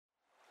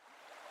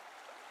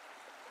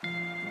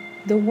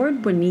The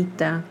word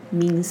bonita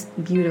means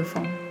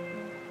beautiful,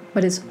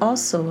 but is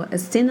also a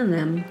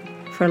synonym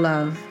for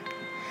love.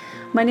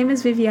 My name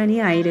is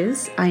Viviane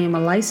Aires. I am a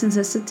licensed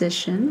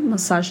esthetician,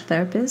 massage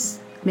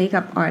therapist,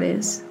 makeup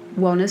artist,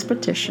 wellness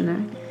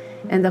practitioner,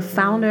 and the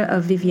founder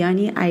of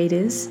Viviane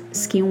Aires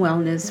Skin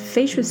Wellness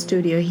Facial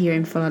Studio here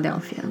in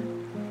Philadelphia.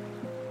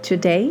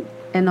 Today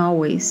and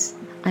always,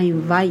 I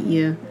invite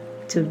you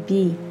to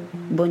be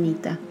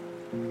bonita.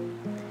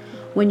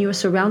 When you are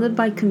surrounded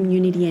by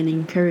community and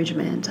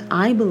encouragement,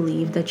 I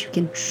believe that you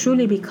can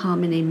truly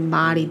become and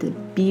embody the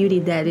beauty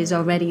that is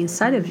already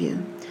inside of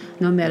you,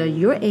 no matter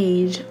your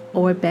age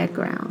or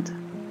background.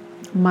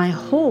 My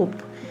hope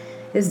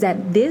is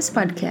that this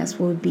podcast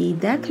will be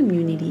that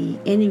community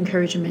and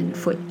encouragement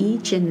for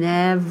each and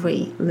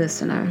every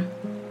listener.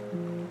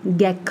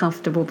 Get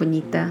comfortable,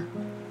 bonita.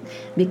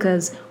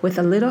 Because with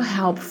a little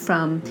help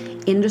from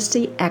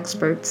industry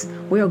experts,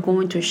 we are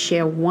going to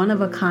share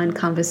one-of-a-kind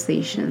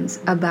conversations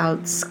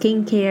about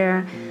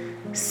skincare,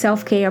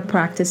 self-care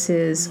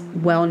practices,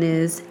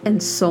 wellness,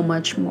 and so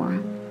much more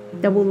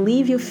that will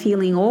leave you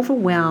feeling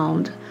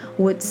overwhelmed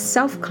with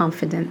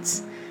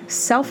self-confidence,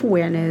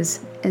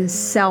 self-awareness, and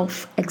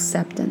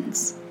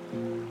self-acceptance.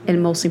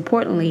 And most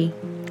importantly,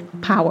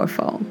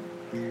 powerful.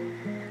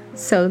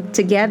 So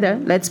together,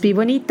 let's be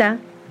bonita.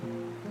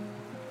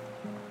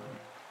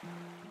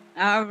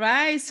 All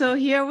right, so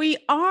here we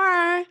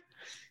are.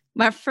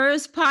 My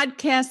first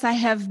podcast. I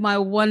have my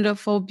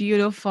wonderful,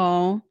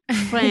 beautiful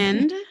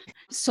friend,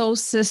 soul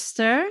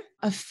sister,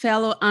 a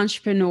fellow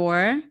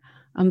entrepreneur.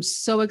 I'm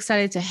so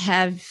excited to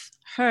have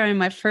her in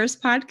my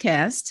first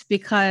podcast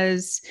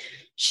because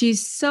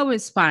she's so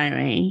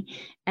inspiring.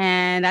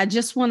 And I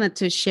just wanted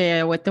to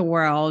share with the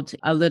world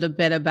a little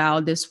bit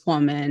about this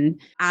woman,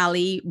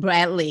 Allie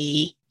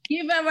Bradley.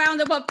 Give a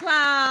round of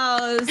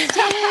applause.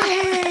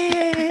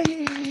 Yay!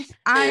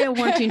 I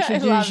want to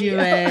introduce you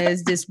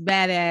as this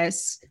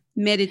badass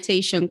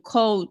meditation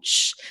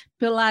coach,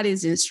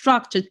 Pilates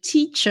instructor,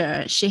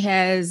 teacher. She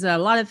has a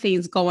lot of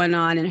things going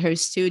on in her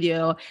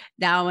studio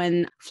down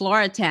in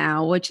Florida,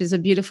 which is a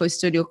beautiful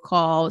studio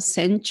called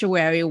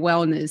Sanctuary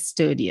Wellness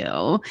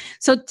Studio.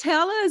 So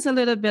tell us a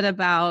little bit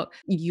about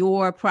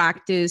your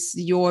practice,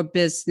 your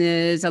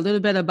business, a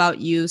little bit about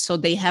you so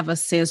they have a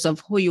sense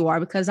of who you are,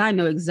 because I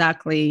know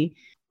exactly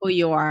who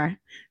you are.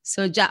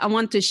 So I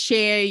want to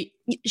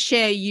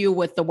share you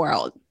with the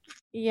world.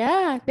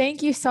 Yeah,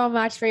 thank you so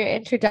much for your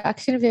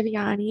introduction,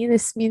 Viviane.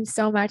 This means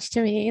so much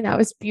to me. That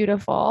was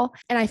beautiful.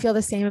 And I feel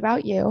the same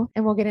about you.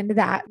 And we'll get into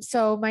that.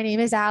 So my name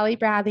is Allie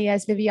Bradley,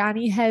 as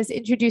Viviane has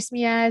introduced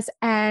me as,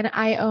 and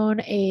I own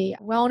a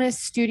wellness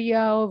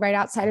studio right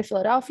outside of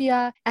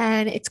Philadelphia.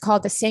 And it's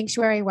called the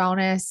Sanctuary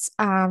Wellness.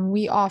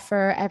 We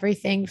offer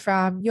everything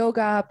from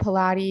yoga,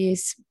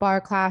 Pilates,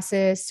 bar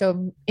classes,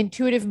 so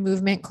intuitive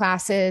movement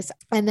classes,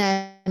 and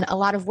then a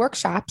lot of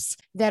workshops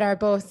that are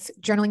both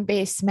journaling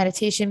based,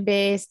 meditation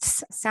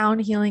based, sound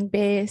healing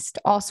based,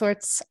 all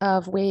sorts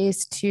of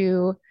ways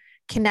to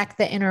connect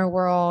the inner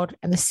world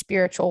and the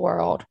spiritual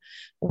world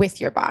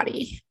with your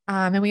body.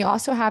 And we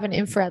also have an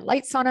infrared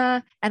light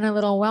sauna and a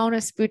little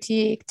wellness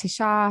boutique to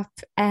shop.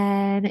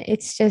 And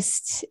it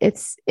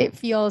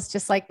feels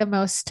just like the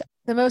most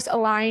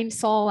aligned,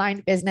 soul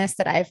aligned business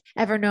that I've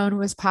ever known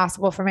was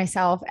possible for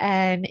myself.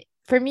 And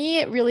for me,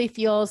 it really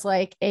feels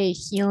like a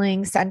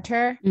healing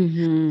center,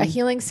 a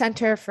healing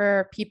center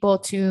for people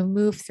to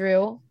move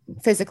through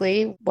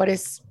physically what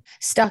is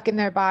stuck in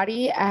their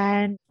body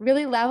and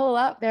really level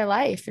up their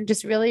life and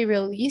just really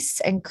release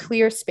and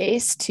clear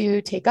space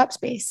to take up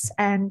space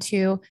and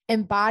to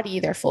embody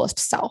their fullest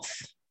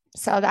self.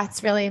 So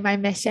that's really my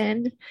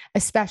mission,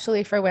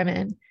 especially for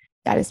women.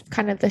 That is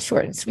kind of the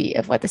short and sweet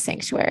of what the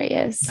sanctuary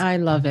is. I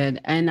love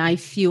it. And I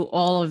feel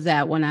all of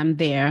that when I'm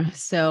there.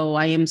 So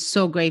I am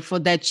so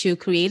grateful that you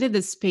created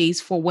the space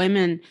for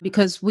women,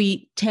 because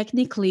we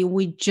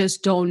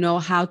just don't know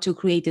how to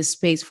create a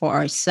space for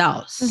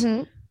ourselves.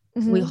 Mm-hmm.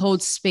 Mm-hmm. We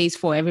hold space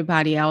for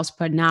everybody else,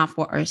 but not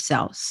for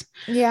ourselves.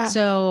 Yeah.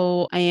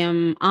 So I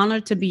am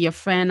honored to be your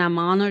friend. I'm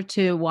honored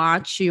to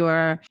watch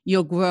your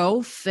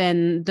growth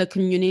and the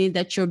community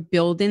that you're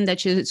building,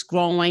 that is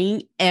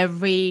growing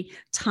every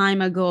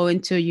time I go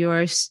into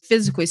your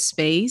physical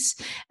space,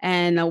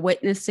 and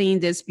witnessing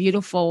this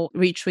beautiful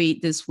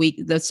retreat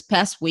this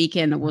past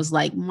weekend. It was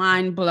like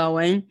mind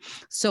blowing.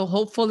 So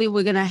hopefully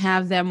we're going to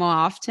have them more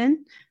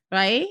often,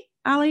 right,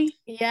 Allie?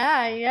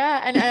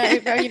 Yeah.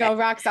 And,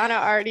 Roxana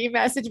already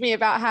messaged me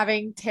about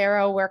having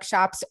tarot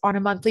workshops on a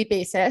monthly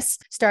basis,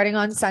 starting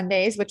on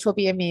Sundays, which will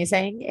be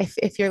amazing.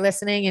 If you're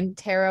listening and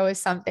tarot is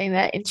something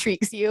that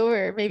intrigues you,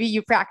 or maybe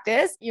you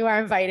practice, you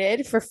are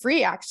invited for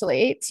free,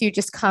 actually, to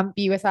just come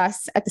be with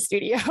us at the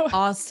studio.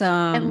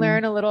 Awesome. And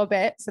learn a little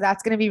bit. So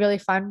that's going to be really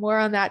fun. More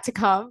on that to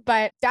come.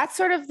 But that's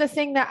sort of the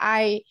thing that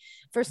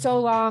for so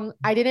long,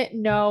 I didn't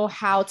know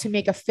how to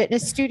make a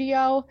fitness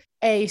studio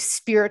a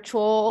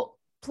spiritual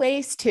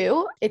place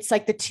too. It's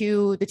like the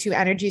two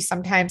energies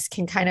sometimes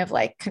can kind of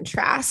like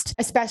contrast,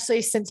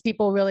 especially since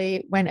people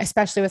really,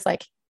 especially with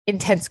like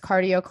intense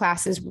cardio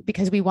classes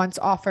because we once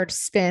offered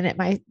spin at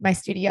my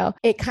studio.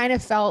 It kind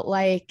of felt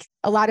like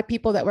a lot of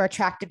people that were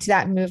attracted to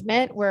that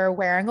movement were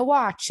wearing a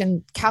watch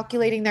and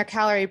calculating their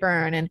calorie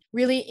burn and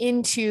really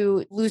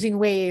into losing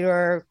weight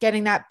or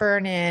getting that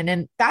burn in.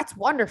 And that's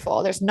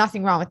wonderful. There's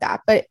nothing wrong with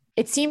that. But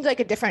it seemed like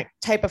a different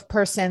type of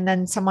person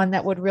than someone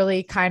that would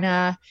really kind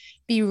of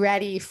be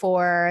ready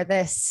for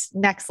this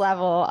next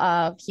level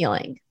of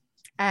healing.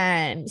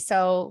 And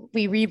so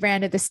we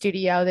rebranded the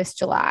studio this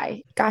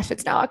July. Gosh,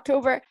 it's now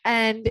October.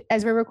 And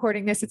as we're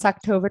recording this, it's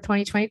October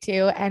 2022,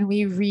 and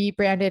we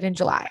rebranded in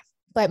July.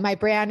 But my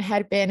brand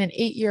had been an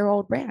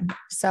 8-year-old brand.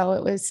 So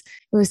it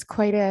was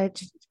quite a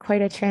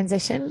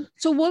transition.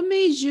 So what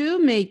made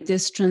you make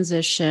this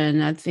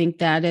transition? I think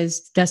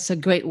that's a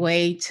great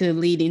way to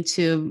lead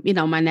into,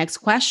 my next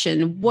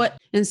question. What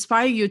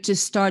inspired you to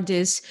start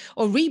this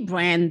or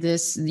rebrand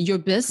your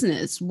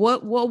business?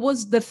 What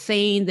was the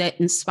thing that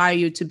inspired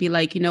you to be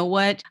like, you know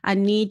what? I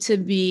need to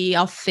be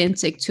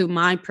authentic to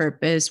my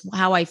purpose,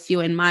 how I feel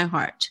in my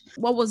heart.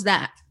 What was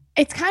that?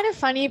 It's kind of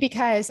funny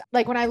because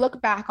like when I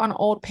look back on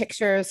old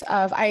pictures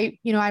of, I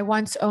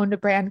once owned a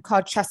brand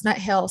called Chestnut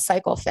Hill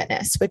Cycle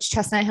Fitness, which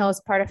Chestnut Hill is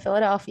part of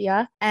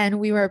Philadelphia. And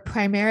we were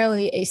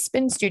primarily a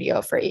spin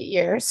studio for 8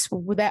 years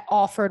that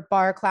offered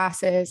bar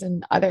classes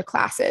and other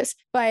classes.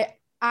 But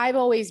I've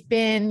always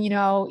been,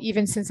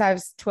 even since I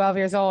was 12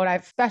 years old,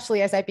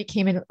 especially as I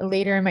became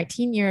later in my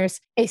teen years,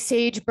 a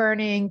sage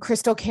burning,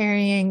 crystal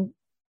carrying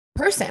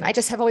person. I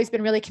just have always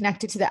been really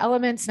connected to the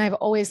elements, and I've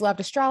always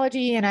loved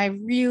astrology, and I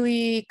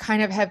really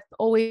kind of have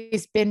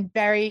always been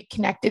very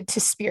connected to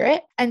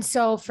spirit. And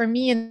so for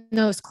me in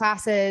those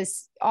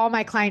classes, all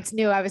my clients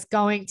knew I was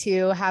going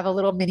to have a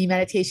little mini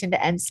meditation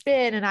to end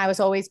spin. And I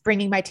was always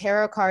bringing my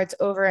tarot cards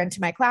over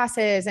into my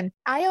classes. And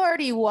I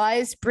already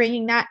was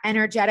bringing that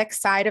energetic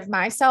side of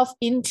myself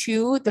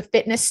into the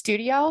fitness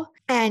studio.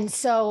 And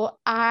so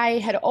I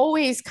had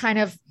always kind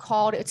of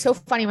called, it's so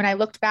funny when I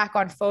looked back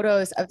on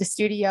photos of the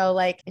studio,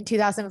 like in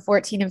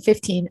 2014 and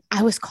 15,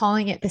 I was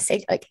calling it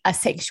like a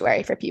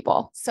sanctuary for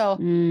people. So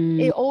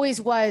it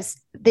always was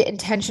the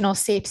intentional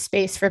safe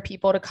space for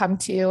people to come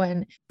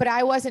to. But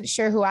I wasn't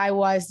sure who I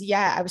was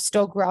yet. I was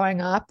still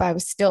growing up. I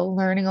was still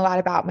learning a lot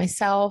about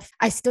myself.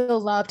 I still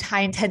loved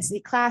high intensity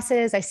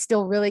classes. I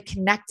still really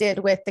connected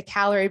with the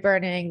calorie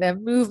burning, the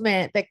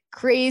movement, the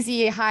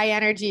crazy high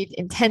energy,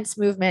 intense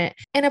movement.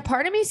 And a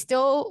part of me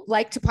still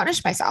liked to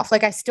punish myself.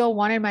 Like I still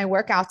wanted my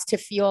workouts to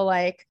feel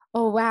like,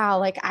 oh, wow,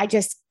 like I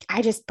just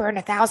burned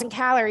 1,000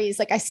 calories.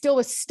 Like I still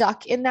was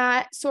stuck in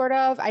that sort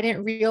of, I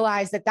didn't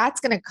realize that that's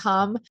going to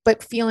come,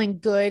 but feeling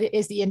good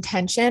is the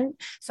intention.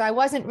 So I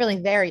wasn't really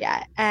there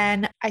yet.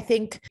 And I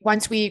think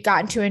once we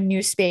got into a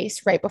new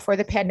space right before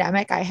the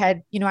pandemic, I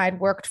had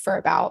worked for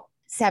about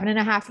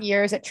 7.5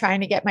 years at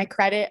trying to get my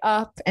credit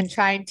up and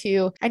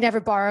I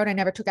never borrowed. I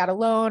never took out a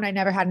loan. I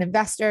never had an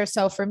investor.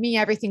 So for me,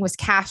 everything was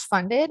cash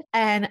funded.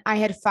 And I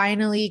had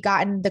finally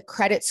gotten the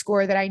credit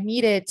score that I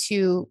needed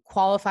to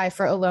qualify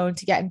for a loan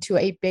to get into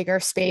a bigger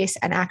space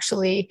and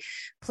actually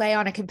play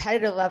on a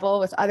competitive level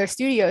with other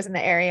studios in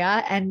the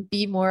area and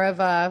be more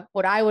of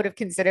what I would have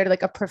considered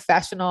like a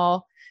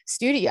professional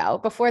studio.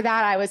 Before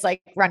that, I was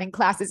like running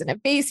classes in a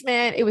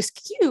basement. It was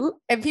cute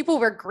and people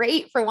were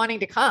great for wanting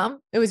to come.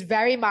 It was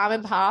very mom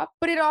and pop,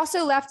 but it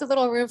also left a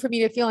little room for me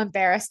to feel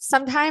embarrassed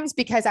sometimes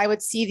because I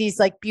would see these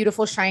like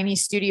beautiful, shiny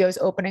studios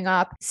opening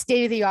up,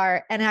 state of the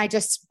art. And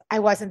I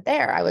wasn't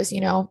there. I was,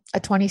 a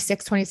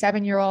 26,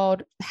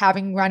 27-year-old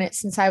having run it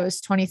since I was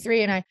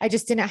 23. And I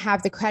just didn't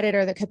have the credit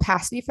or the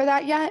capacity for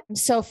that yet.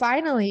 So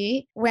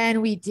finally,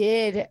 when we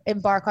did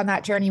embark on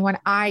that journey, when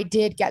I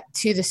did get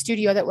to the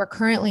studio that we're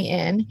currently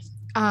in,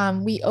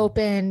 we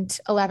opened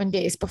 11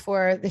 days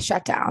before the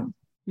shutdown.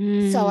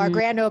 So our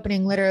grand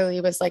opening literally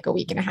was like a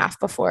week and a half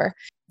before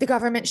the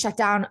government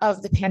shutdown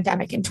of the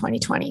pandemic in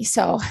 2020.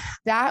 So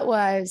that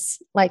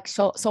was like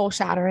soul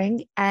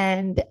shattering.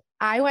 And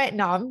I went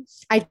numb.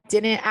 I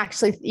didn't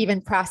actually even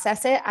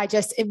process it. I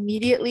just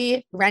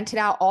immediately rented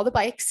out all the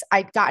bikes.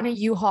 I'd gotten a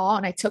U-Haul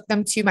and I took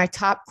them to my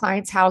top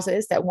clients'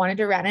 houses that wanted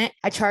to rent it.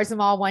 I charged them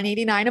all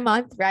 $189 a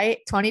month, right?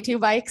 22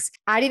 bikes.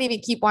 I didn't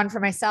even keep one for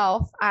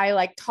myself. I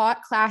like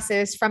taught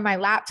classes from my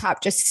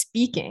laptop, just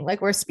speaking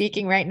like we're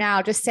speaking right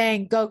now, just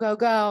saying, go, go,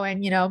 go.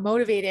 And,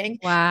 motivating.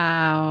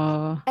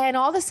 Wow. And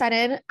all of a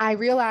sudden I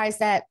realized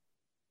that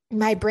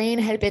my brain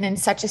had been in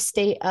such a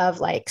state of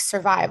like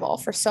survival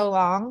for so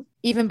long,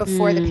 even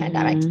before the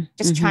pandemic,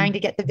 just trying to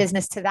get the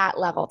business to that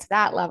level,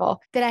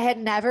 that I had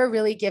never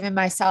really given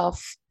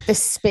myself the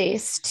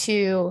space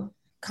to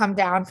come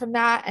down from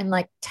that and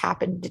like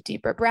tap into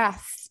deeper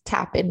breath,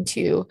 tap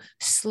into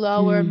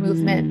slower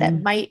movement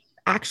that might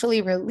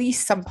actually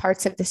release some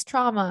parts of this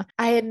trauma.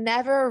 I had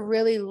never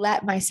really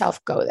let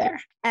myself go there.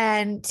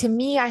 And to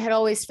me, I had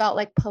always felt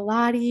like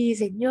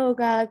Pilates and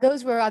yoga,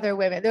 those were other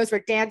women. Those were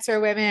dancer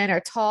women or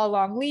tall,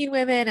 long, lean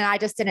women. And I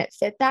just didn't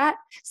fit that.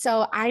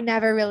 So I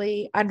never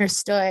really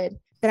understood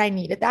that I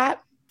needed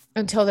that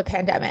until the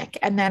pandemic.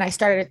 And then I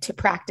started to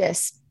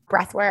practice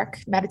breath work,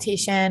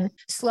 meditation,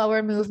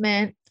 slower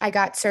movement. I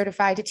got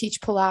certified to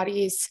teach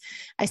Pilates.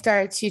 I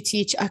started to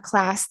teach a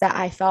class that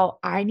I felt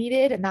I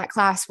needed. And that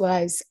class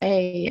was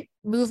a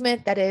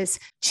movement that is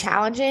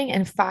challenging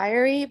and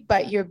fiery,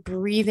 but you're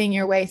breathing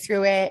your way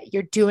through it.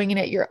 You're doing it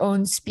at your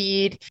own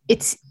speed.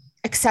 It's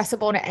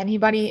accessible to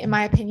anybody, in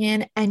my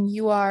opinion. And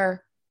you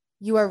are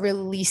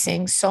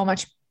releasing so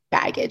much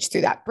baggage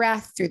through that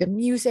breath, through the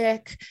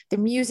music. The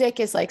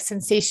music is like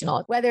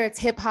sensational, whether it's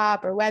hip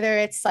hop or whether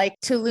it's like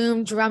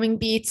Tulum drumming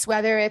beats,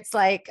 whether it's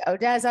like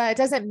Odessa, it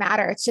doesn't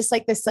matter. It's just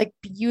like this like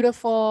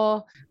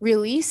beautiful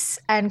release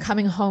and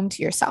coming home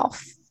to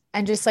yourself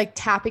and just like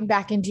tapping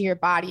back into your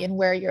body and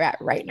where you're at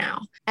right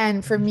now.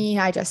 And for me,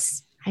 I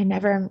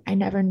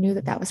never knew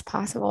that was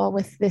possible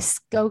with this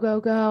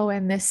go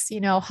and this,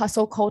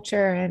 hustle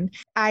culture. And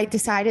I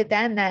decided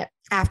then that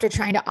after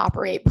trying to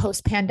operate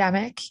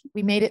post-pandemic,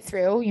 we made it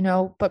through,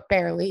 but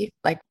barely,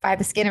 like by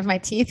the skin of my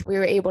teeth. We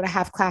were able to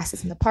have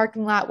classes in the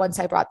parking lot once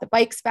I brought the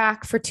bikes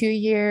back for 2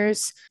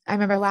 years. I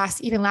remember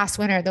last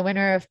winter, the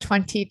winter of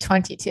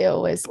 2022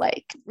 was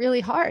like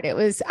really hard.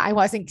 I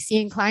wasn't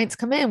seeing clients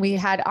come in. We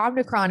had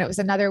Omicron. It was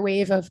another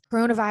wave of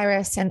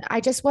coronavirus. And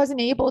I just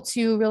wasn't able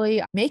to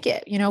really make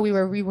it.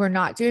 We were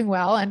not doing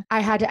well. And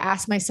I had to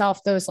ask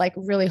myself those like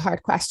really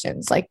hard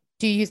questions. Like,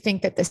 do you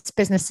think that this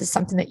business is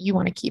something that you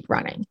want to keep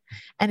running?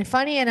 And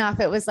funny enough,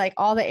 it was like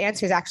all the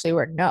answers actually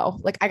were no.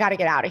 Like, I got to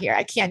get out of here.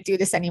 I can't do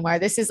this anymore.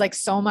 This is like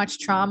so much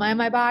trauma in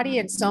my body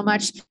and so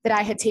much that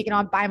I had taken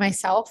on by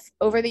myself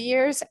over the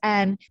years.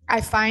 And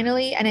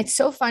and it's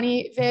so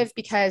funny, Viv,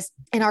 because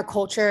in our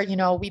culture,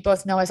 we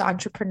both know as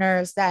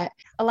entrepreneurs that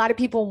a lot of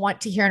people want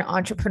to hear an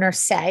entrepreneur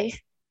say,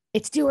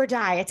 it's do or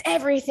die. It's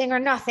everything or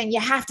nothing. You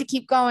have to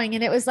keep going.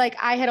 And it was like,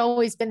 I had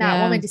always been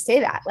that woman to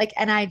say that. Like,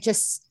 and I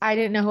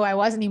didn't know who I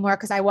was anymore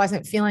because I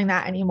wasn't feeling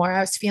that anymore.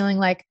 I was feeling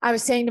like I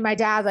was saying to my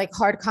dad, like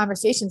hard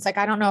conversations. Like,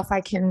 I don't know if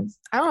I'm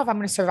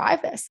going to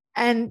survive this.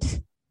 And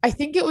I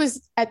think it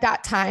was at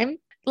that time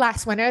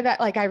last winter that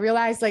like, I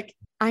realized like,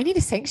 I need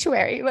a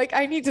sanctuary. Like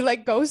I need to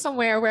like go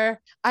somewhere where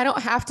I don't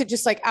have to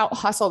just like out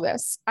hustle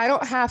this. I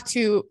don't have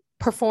to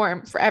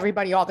perform for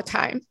everybody all the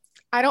time.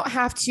 I don't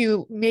have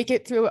to make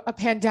it through a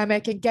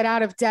pandemic and get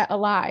out of debt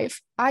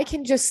alive. I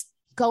can just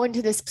go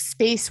into this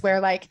space where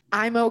like,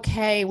 I'm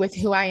okay with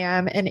who I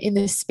am and in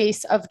this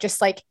space of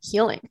just like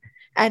healing.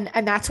 And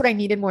that's what I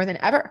needed more than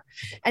ever.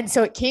 And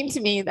so it came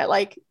to me that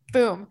like,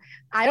 boom,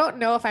 I don't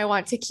know if I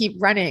want to keep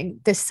running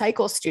this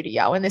cycle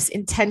studio and this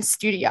intense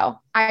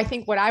studio. I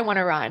think what I want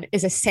to run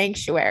is a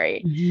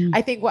sanctuary. Mm-hmm.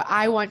 I think what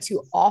I want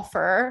to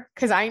offer,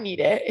 because I need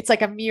it, it's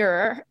like a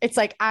mirror. It's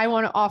like, I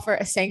want to offer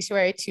a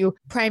sanctuary to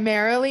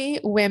primarily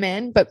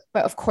women, but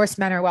of course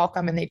men are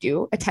welcome and they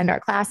do attend our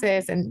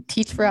classes and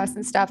teach for us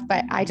and stuff.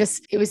 But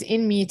it was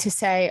in me to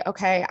say,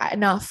 okay,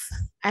 enough.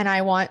 And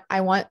I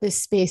want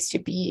this space to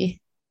be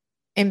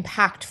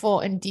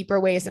impactful in deeper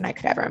ways than I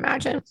could ever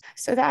imagine.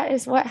 So that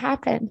is what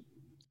happened.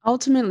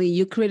 Ultimately,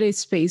 you create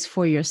space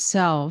for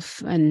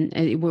yourself. And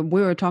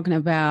we were talking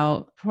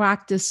about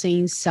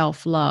practicing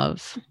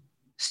self-love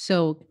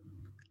so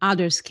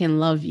others can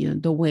love you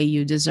the way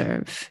you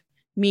deserve.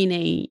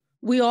 Meaning,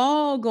 we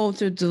all go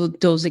through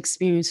those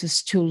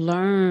experiences to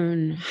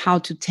learn how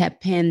to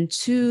tap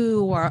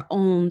into our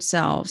own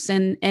selves.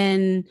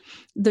 And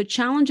the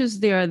challenges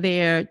they are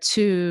there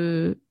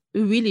to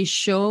really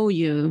show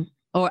you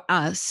or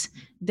us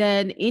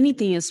that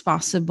anything is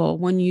possible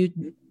when you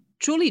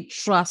truly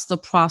trust the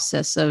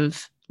process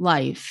of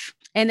life.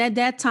 And at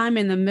that time,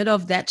 in the middle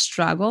of that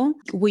struggle,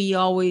 we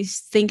always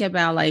think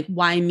about like,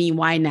 why me?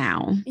 Why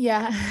now?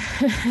 Yeah.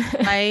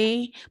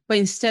 Right? But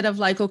instead of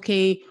like,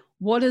 okay,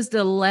 what is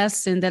the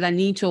lesson that I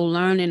need to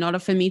learn in order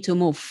for me to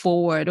move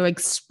forward or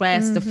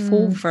express the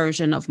full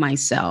version of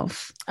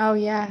myself? Oh,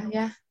 yeah.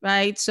 Yeah.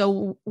 Right.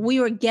 So we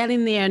are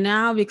getting there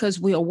now because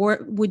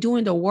we're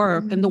doing the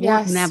work and the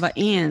work never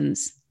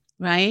ends.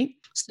 Right.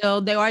 So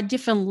there are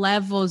different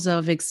levels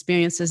of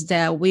experiences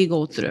that we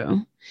go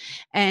through.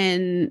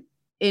 And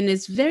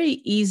it's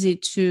very easy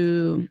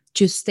to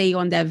stay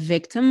on that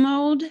victim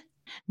mode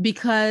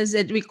because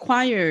it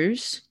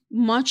requires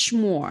much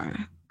more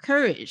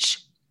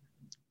courage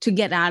to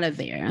get out of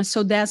there.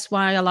 So that's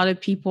why a lot of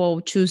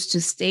people choose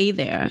to stay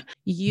there.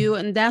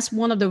 And that's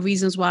one of the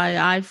reasons why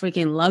I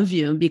freaking love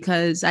you,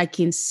 because I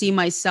can see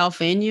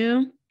myself in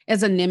you.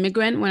 As an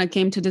immigrant, when I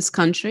came to this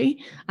country,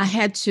 I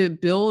had to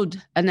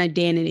build an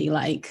identity,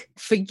 like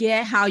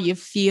forget how you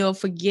feel,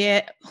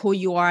 forget who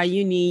you are.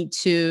 You need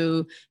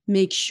to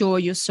make sure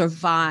you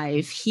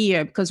survive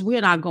here because we're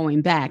not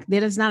going back.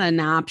 That is not an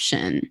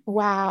option.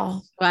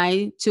 Wow.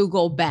 Right? To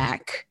go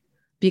back.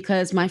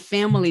 Because my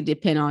family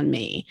depend on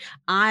me.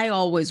 I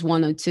always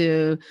wanted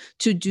to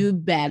do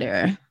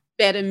better.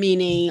 Better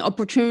meaning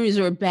opportunities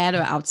were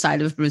better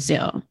outside of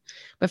Brazil.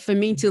 But for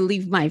me to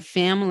leave my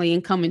family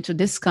and come into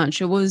this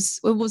country was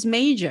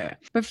major.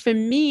 But for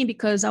me,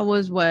 because I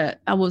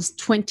was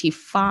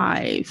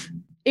 25,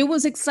 it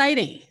was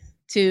exciting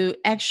to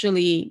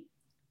actually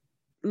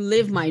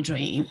live my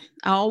dream.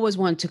 I always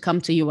wanted to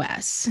come to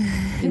US,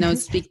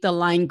 speak the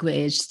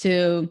language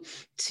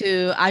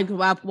I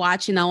grew up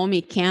watching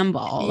Naomi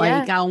Campbell. Yeah.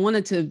 Like I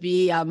wanted to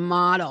be a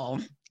model.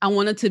 I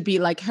wanted to be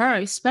like her,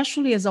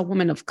 especially as a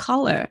woman of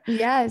color.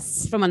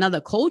 Yes. From another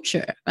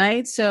culture,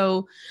 right?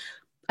 So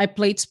I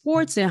played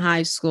sports in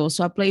high school.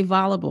 So I played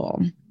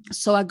volleyball.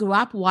 So I grew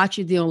up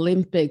watching the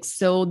Olympics.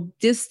 So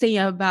this thing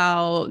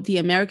about the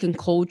American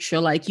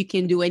culture, like you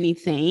can do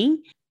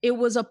anything, it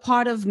was a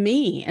part of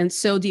me. And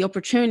so the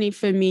opportunity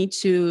for me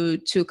to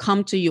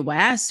come to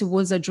US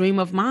was a dream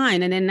of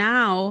mine. And then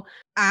now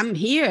I'm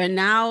here and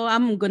now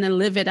I'm going to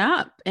live it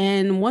up.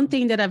 And one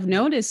thing that I've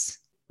noticed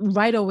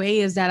right away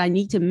is that I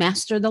need to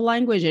master the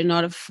language in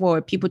order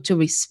for people to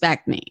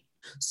respect me.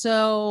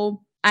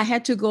 So I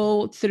had to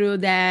go through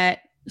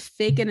that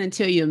fake it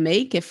until you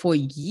make it for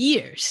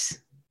years,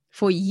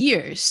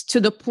 to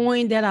the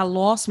point that I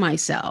lost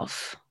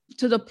myself,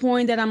 to the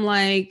point that I'm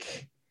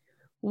like,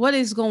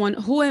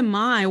 who am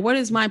I? What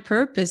is my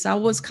purpose? I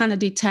was kind of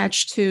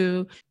detached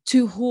to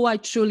who I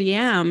truly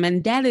am.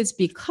 And that is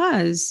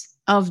because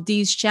of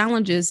these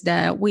challenges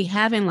that we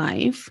have in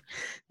life,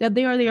 that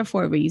they are there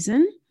for a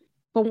reason.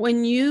 But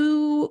when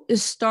you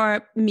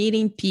start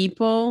meeting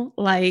people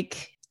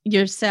like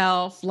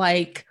yourself,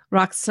 like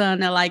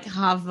Roxana, like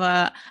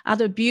Hava,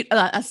 other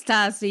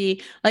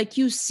Astasi, like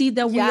you see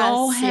that we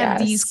all have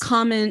these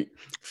common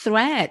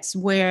threads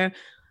where,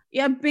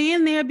 yeah,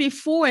 being there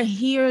before,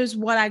 here's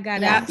what I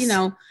got out,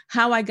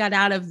 how I got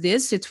out of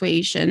this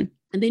situation.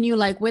 And then you're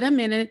like, wait a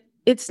minute,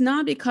 it's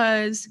not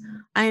because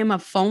I am a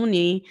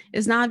phony.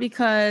 It's not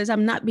because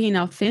I'm not being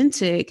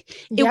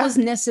authentic. It was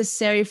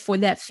necessary for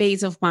that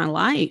phase of my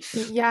life.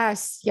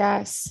 Yes,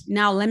 yes.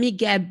 Now, let me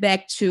get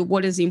back to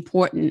what is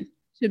important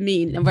to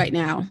me right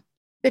now.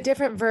 The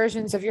different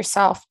versions of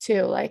yourself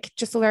too, like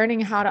just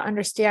learning how to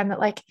understand that,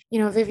 like,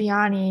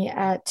 Viviani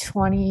at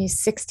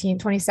 2016,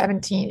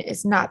 2017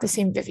 is not the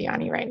same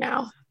Viviani right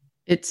now.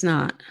 It's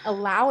not.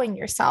 Allowing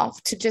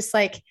yourself to just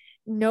like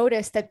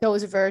notice that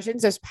those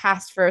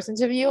past versions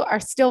of you are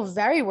still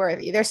very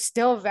worthy. They're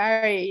still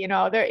very,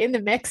 they're in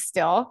the mix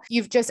still.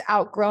 You've just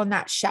outgrown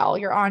that shell.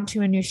 You're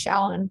onto a new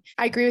shell. And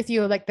I agree with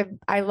you. Like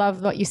I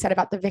love what you said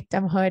about the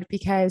victimhood,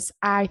 because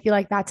I feel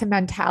like that's a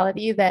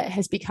mentality that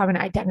has become an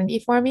identity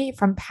for me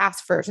from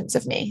past versions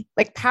of me.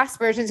 Like past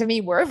versions of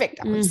me were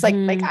victims.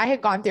 Mm-hmm. Like I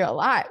had gone through a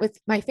lot with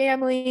my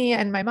family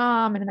and my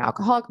mom and an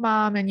alcoholic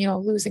mom and,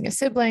 losing a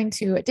sibling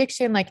to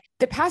addiction. Like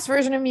the past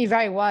version of me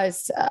very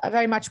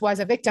much was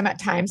a victim at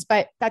times,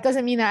 but that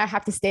doesn't mean that I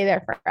have to stay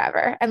there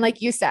forever. And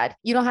like you said,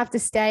 you don't have to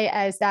stay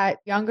as that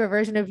younger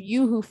version of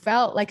you who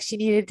felt like she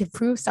needed to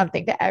prove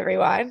something to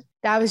everyone.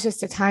 That was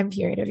just a time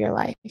period of your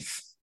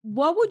life.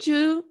 What would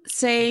you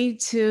say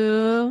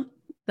to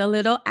the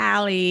little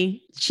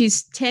Allie?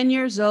 She's 10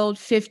 years old,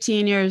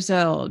 15 years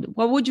old.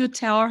 What would you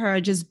tell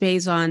her just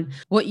based on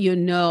what you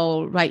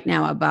know right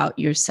now about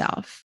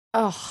yourself?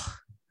 Oh,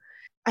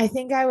 I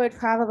think I would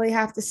probably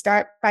have to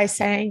start by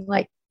saying,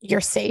 like,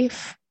 you're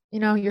safe.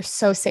 You're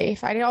so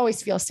safe. I didn't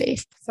always feel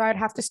safe. So I'd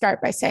have to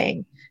start by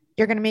saying,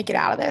 you're going to make it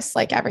out of this.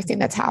 Like everything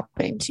that's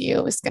happening to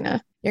you is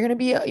you're going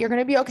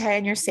to be okay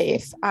and you're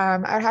safe. I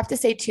would have to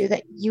say too,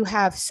 that you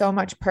have so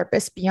much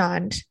purpose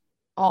beyond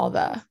all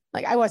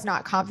I was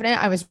not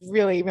confident. I was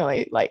really,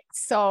 really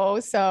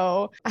so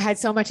I had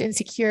so much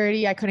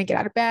insecurity. I couldn't get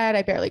out of bed.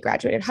 I barely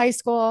graduated high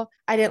school.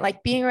 I didn't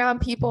like being around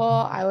people.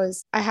 I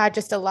had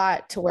just a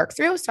lot to work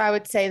through. So I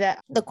would say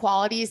that the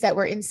qualities that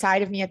were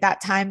inside of me at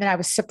that time that I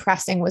was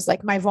suppressing was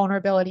like my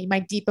vulnerability, my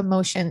deep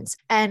emotions,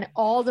 and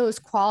all those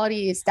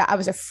qualities that I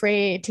was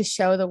afraid to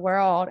show the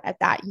world at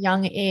that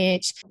young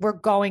age were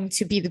going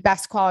to be the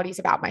best qualities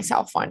about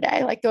myself one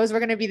day. Like those were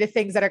going to be the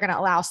things that are going to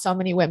allow so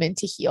many women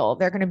to heal.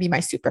 They're going to be my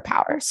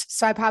superpowers.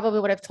 So I probably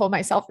would have told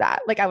myself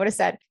that. Like I would have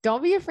said,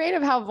 don't be afraid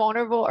of how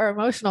vulnerable or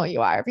emotional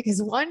you are,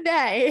 because one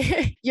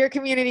day your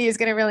community is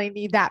going to really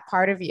need that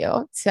part of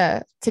you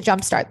to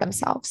jumpstart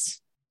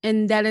themselves.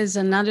 And that is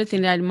another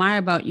thing that I admire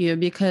about you,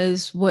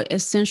 because what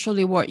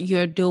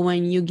you're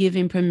doing, you're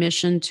giving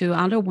permission to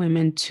other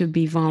women to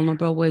be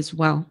vulnerable as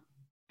well.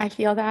 I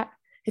feel that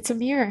it's a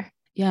mirror.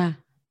 Yeah.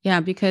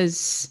 Yeah.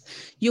 Because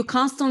you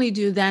constantly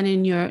do that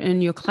in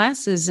your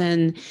classes.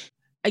 And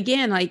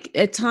again, like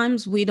at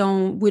times we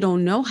don't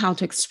know how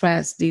to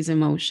express these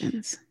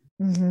emotions,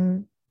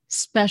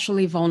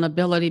 especially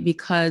vulnerability,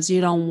 because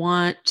you don't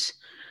want,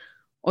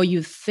 or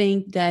you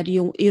think that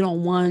you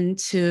don't want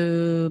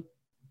to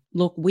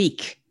look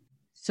weak.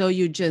 So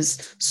you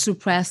just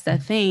suppress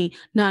that thing,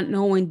 not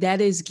knowing that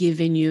is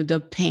giving you the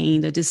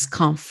pain, the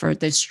discomfort,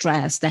 the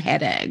stress, the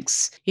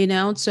headaches,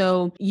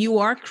 So you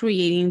are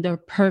creating the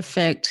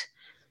perfect,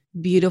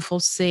 beautiful,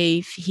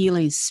 safe,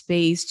 healing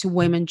space to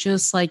women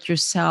just like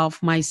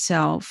yourself,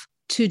 myself,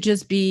 to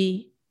just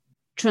be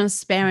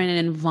transparent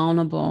and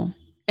vulnerable.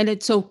 And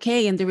it's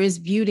okay. And there is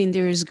beauty and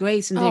there is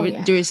grace and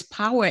there is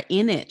power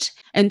in it.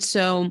 And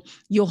so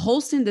you're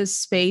hosting this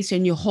space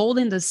and you're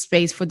holding the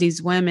space for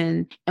these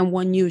women. And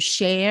when you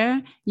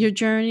share your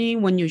journey,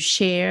 when you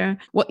share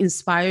what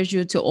inspires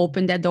you to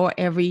open that door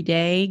every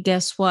day,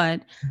 guess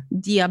what?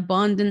 The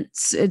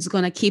abundance is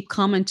going to keep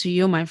coming to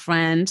you, my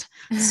friend.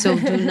 So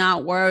do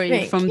not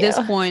worry. From this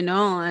point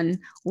on,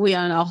 we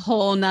are on a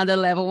whole nother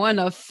level. We're in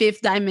a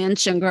fifth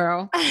dimension,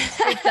 girl.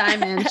 Fifth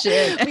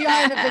dimension. We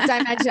are in the fifth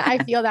dimension. I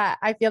feel that.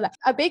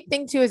 A big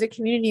thing too, as a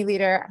community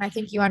leader, and I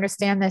think you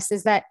understand this,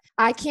 is that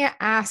I can't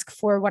ask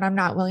for what I'm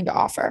not willing to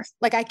offer.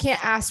 Like I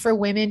can't ask for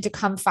women to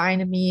come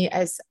find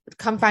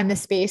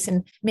this space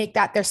and make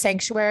that their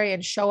sanctuary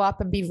and show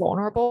up and be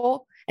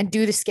vulnerable and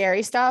do the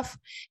scary stuff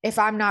if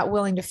I'm not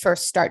willing to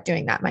first start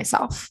doing that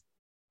myself.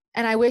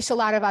 And I wish a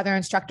lot of other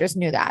instructors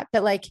knew that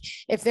like,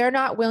 if they're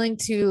not willing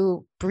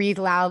to breathe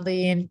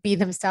loudly and be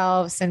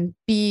themselves and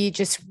be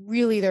just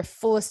really their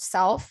fullest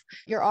self,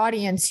 your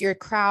audience, your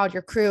crowd,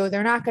 your crew,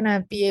 they're not going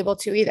to be able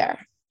to either.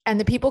 And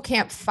the people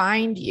can't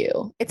find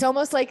you. It's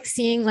almost like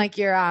seeing like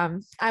your, I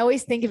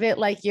always think of it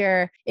like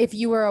if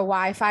you were a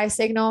Wi-Fi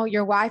signal,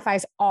 your Wi-Fi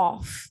is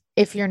off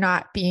if you're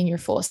not being your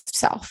fullest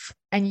self,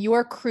 and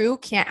your crew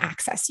can't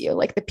access you.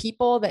 Like the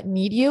people that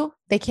need you,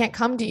 they can't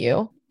come to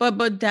you.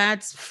 But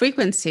that's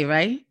frequency,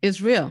 right? It's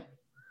real.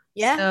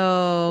 Yeah.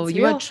 So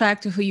you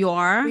attract who you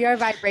are. We are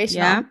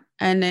vibrational. Yeah.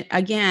 And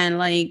again,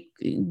 like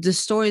the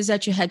stories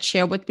that you had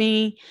shared with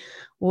me,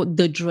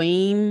 the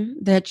dream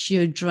that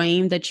you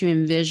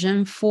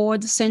envision for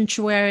the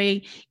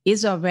sanctuary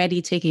is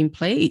already taking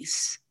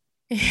place.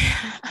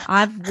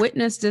 I've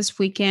witnessed this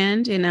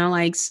weekend,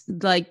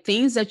 like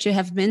things that you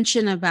have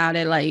mentioned about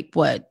it, like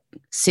what,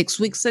 6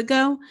 weeks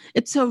ago,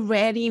 it's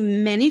already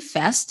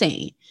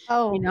manifesting.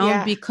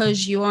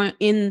 Because you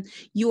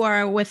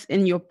are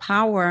within your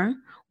power,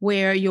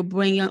 where you're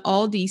bringing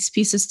all these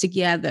pieces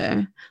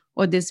together,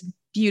 or this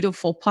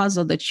beautiful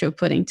puzzle that you're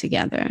putting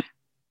together.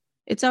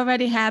 It's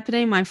already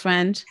happening, my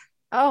friend.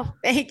 Oh,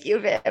 thank you,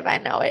 Viv. I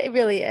know it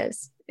really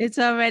is. It's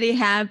already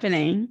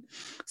happening.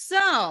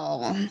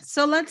 So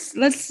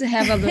let's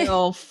have a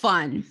little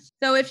fun.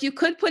 So if you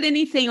could put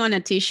anything on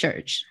a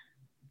t-shirt,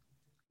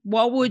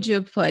 what would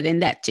you put in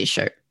that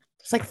t-shirt?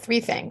 It's like 3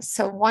 things.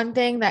 So one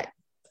thing that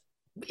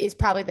is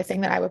probably the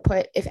thing that I would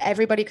put, if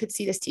everybody could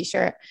see this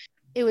t-shirt,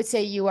 it would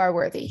say, "You are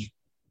worthy."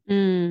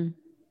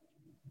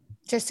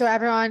 Just so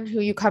everyone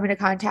who you come into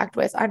contact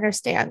with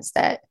understands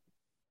that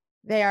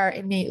they are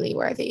innately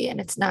worthy, and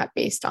it's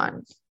based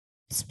on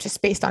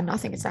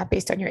nothing. It's not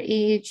based on your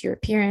age, your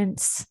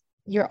appearance.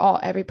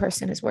 Every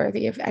person is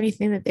worthy of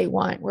anything that they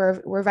want.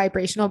 We're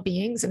vibrational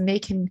beings, and they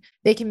can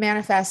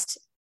manifest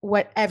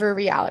whatever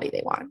reality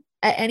they want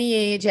at any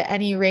age, at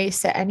any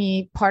race, at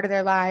any part of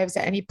their lives,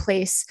 at any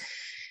place.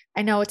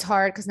 I know it's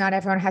hard because not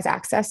everyone has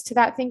access to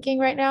that thinking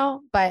right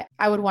now, but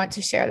I would want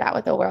to share that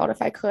with the world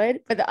if I could.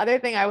 But the other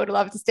thing I would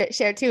love to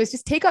share too is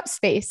just take up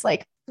space.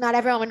 Like not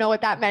everyone would know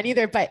what that meant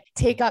either, but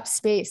take up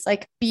space,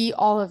 like be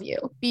all of you,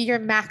 be your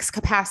max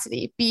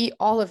capacity, be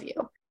all of you.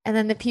 And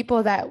then the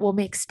people that will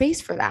make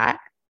space for that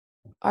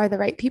are the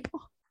right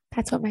people.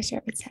 That's what my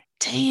shirt would say.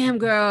 Damn,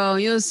 girl,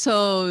 you're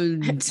so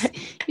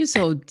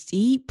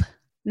deep.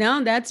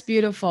 No, that's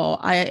beautiful.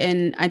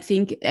 I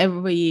think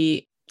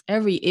every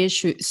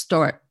issue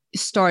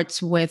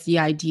starts with the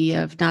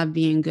idea of not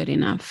being good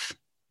enough.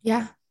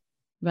 Yeah.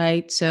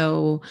 Right.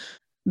 So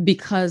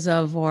because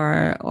of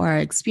our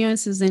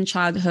experiences in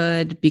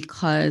childhood,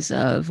 because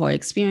of our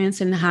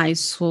experience in high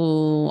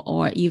school,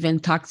 or even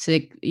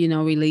toxic,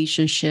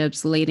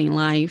 relationships late in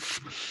life,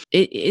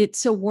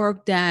 it's a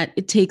work that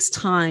it takes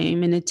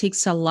time, and it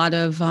takes a lot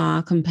of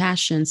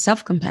compassion,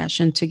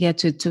 self-compassion to get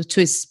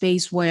to a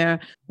space where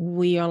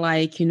we are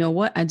like, you know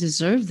what, I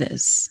deserve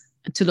this.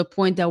 To the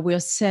point that we're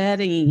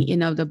setting,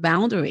 the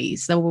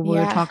boundaries that we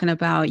were talking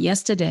about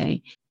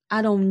yesterday.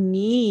 I don't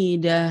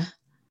need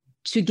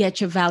to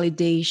get your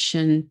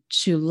validation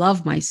to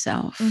love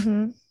myself.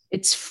 Mm-hmm.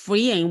 It's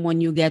freeing when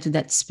you get to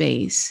that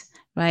space,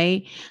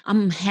 right?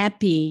 I'm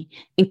happy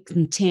and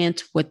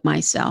content with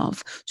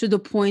myself, to the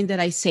point that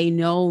I say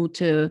no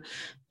to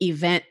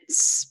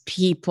events,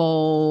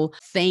 people,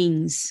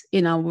 things.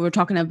 We were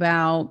talking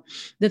about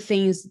the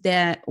things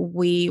that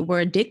we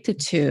were addicted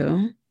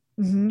to.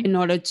 Mm-hmm. In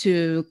order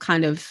to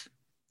kind of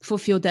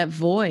fulfill that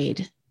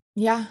void.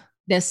 Yeah.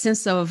 That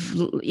sense of,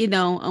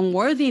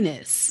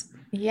 unworthiness.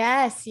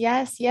 Yes. Oh,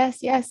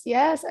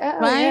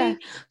 right? Yeah.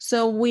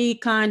 So we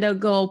kind of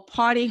go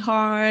party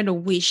hard,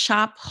 we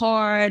shop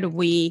hard,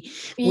 we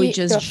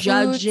just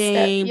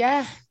judging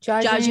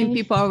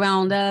people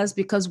around us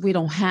because we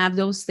don't have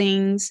those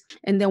things.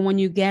 And then when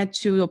you get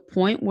to a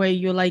point where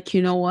you're like,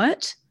 you know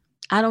what?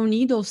 I don't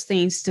need those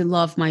things to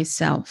love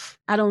myself.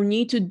 I don't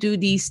need to do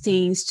these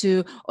things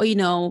to,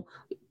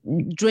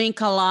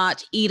 drink a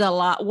lot, eat a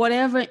lot,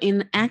 whatever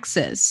in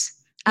excess.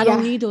 I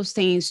don't need those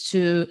things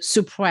to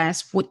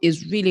suppress what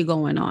is really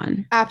going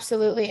on.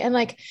 Absolutely. And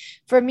like,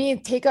 for me,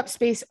 take up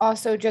space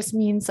also just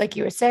means, like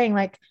you were saying,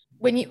 like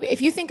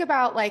if you think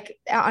about like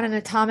on an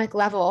atomic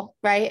level,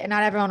 right? And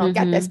not everyone will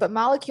get this, but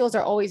molecules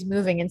are always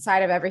moving inside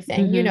of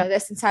everything. You know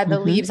this, inside the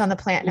leaves on the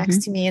plant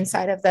next to me,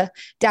 inside of the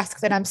desk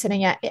that I'm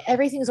sitting at.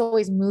 Everything's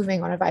always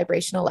moving on a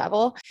vibrational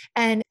level,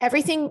 and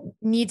everything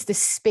needs the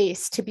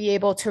space to be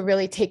able to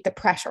really take the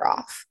pressure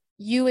off.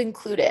 You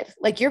included,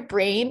 like your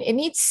brain, it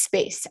needs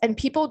space, and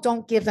people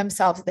don't give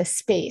themselves the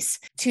space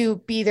to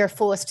be their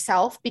fullest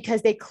self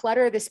because they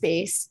clutter the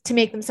space to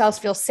make themselves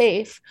feel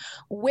safe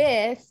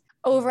with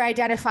over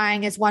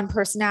identifying as one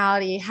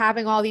personality,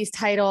 having all these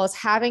titles,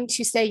 having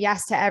to say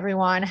yes to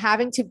everyone,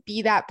 having to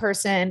be that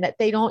person that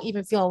they don't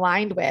even feel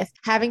aligned with,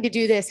 having to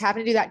do this,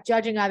 having to do that,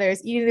 judging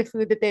others, eating the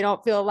food that they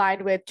don't feel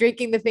aligned with,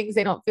 drinking the things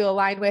they don't feel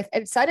aligned with.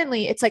 And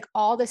suddenly it's like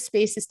all the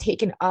space is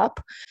taken up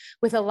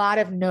with a lot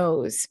of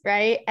no's,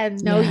 right?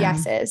 And no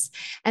yeses.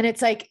 And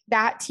it's like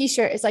that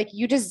t-shirt is like,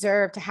 you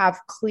deserve to have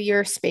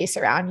clear space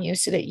around you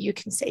so that you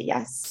can say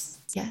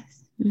yes,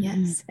 yes,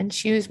 yes, and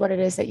choose what it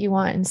is that you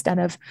want instead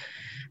of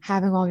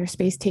having all your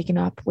space taken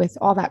up with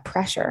all that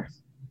pressure,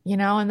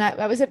 and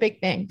that was a big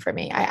thing for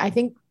me. I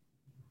think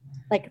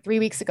like 3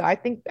 weeks ago, I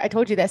think I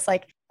told you this,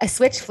 like a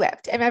switch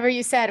flipped. I remember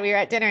you said we were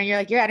at dinner and you're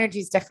like, your energy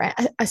is different.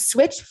 A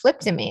switch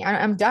flipped in me.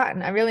 I'm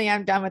done. I really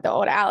am done with the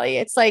old Allie.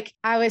 It's like,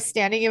 I was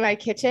standing in my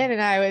kitchen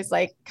and I was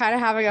like kind of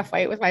having a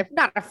fight with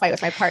not a fight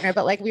with my partner,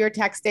 but like we were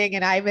texting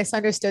and I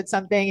misunderstood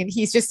something. And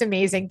he's just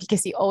amazing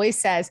because he always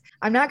says,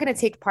 I'm not going to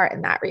take part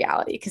in that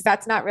reality because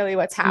that's not really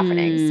what's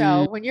happening.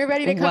 So when you're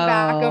ready to come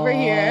back over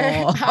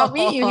here, I'll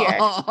meet you here. And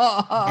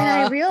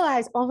I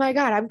realized, oh my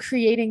God, I'm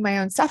creating my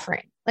own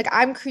suffering. Like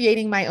I'm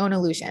creating my own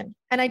illusion.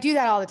 And I do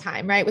that all the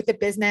time, right? With the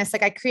business,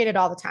 like I create it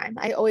all the time.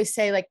 I always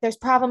say like, there's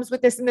problems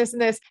with this and this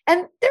and this.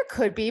 And there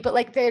could be, but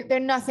like, they're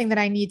nothing that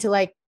I need to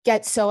like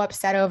get so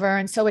upset over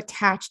and so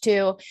attached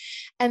to.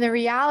 And the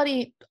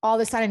reality all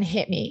of a sudden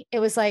hit me. It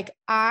was like,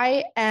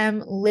 I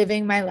am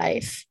living my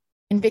life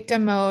in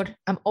victim mode.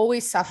 I'm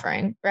always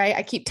suffering, right?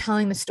 I keep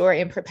telling the story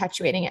and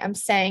perpetuating it. I'm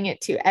saying it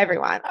to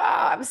everyone. Oh,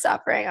 I'm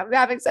suffering. I'm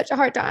having such a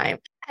hard time.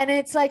 And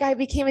it's like, I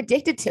became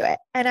addicted to it.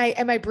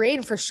 And my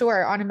brain for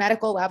sure on a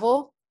medical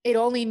level, it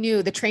only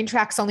knew, the train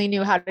tracks only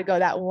knew how to go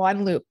that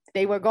one loop.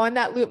 They were going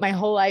that loop my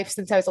whole life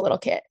since I was a little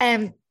kid.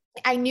 And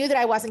I knew that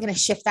I wasn't going to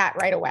shift that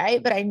right away,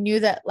 but I knew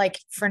that like,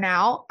 for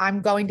now,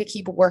 I'm going to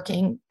keep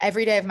working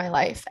every day of my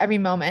life, every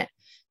moment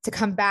to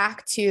come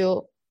back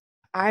to,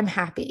 I'm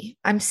happy.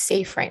 I'm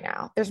safe right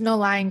now. There's no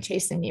lion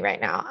chasing me right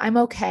now. I'm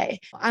okay.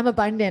 I'm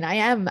abundant.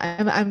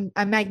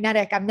 I'm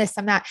magnetic. I'm this,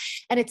 I'm that.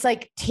 And it's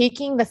like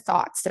taking the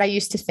thoughts that I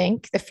used to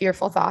think, the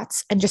fearful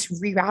thoughts, and just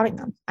rerouting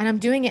them. And I'm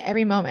doing it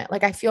every moment.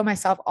 Like I feel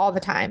myself all the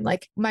time.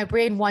 Like my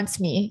brain wants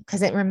me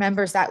because it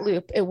remembers that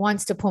loop. It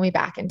wants to pull me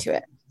back into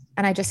it.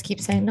 And I just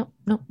keep saying, nope,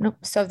 nope, nope.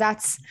 So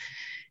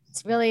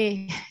it's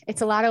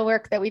a lot of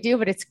work that we do,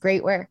 but it's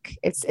great work.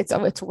 It's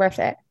worth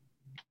it.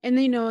 And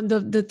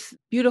the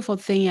beautiful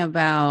thing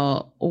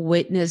about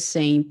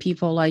witnessing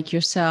people like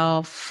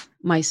yourself,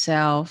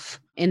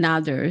 myself, and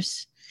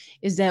others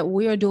is that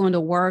we are doing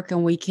the work,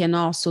 and we can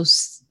also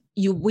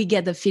we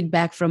get the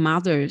feedback from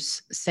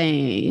others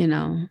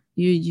saying,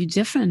 you're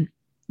different.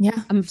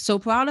 Yeah. I'm so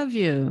proud of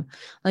you.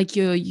 Like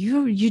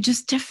you're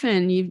just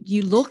different.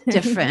 You look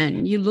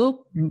different. You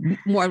look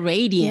more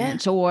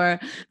radiant, or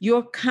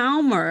you're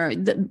calmer.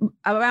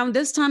 Around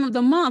this time of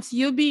the month,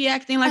 you'll be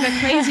acting like a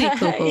crazy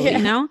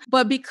cuckoo,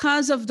 But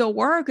because of the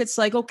work, it's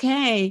like,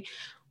 okay,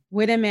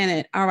 wait a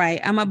minute. All right,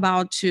 I'm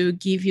about to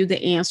give you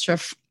the answer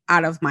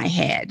out of my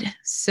head.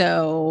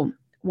 So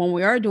when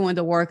we are doing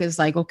the work, it's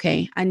like,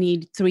 okay, I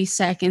need 3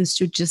 seconds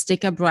to just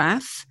take a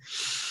breath,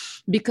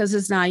 because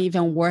it's not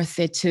even worth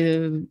it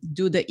to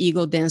do the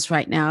ego dance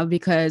right now,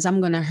 because I'm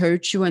going to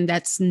hurt you. And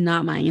that's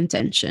not my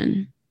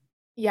intention.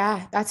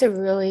 Yeah, that's a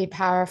really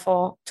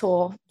powerful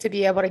tool to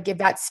be able to give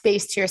that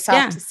space to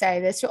yourself to say,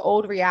 this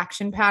old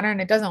reaction pattern,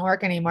 it doesn't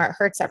work anymore. It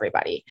hurts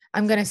everybody.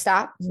 I'm going to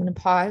stop. I'm going to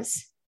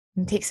pause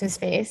and take some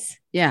space.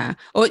 Yeah.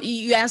 Or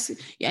you ask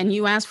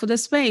for the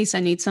space. I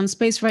need some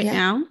space right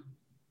now.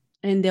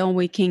 And then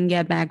we can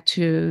get back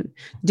to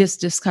this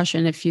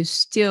discussion if you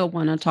still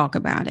want to talk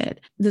about it.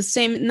 The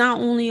same, not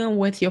only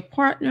with your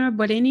partner,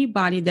 but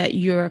anybody that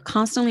you're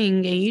constantly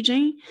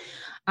engaging.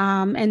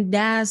 And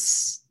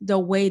that's the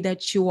way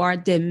that you are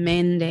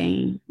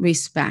demanding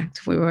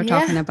respect. We were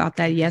talking about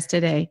that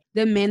yesterday.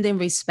 Demanding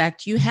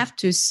respect. You have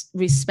to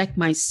respect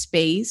my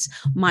space,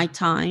 my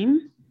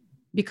time,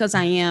 because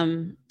I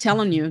am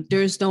telling you,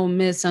 there's no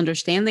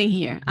misunderstanding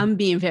here. I'm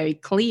being very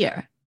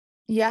clear.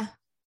 Yeah.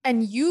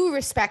 And you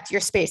respect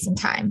your space and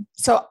time.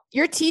 So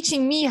you're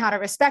teaching me how to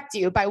respect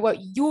you by what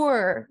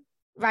you're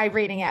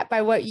vibrating at,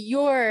 by what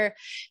you're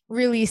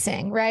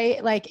releasing,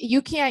 right? Like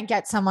you can't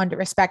get someone to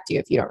respect you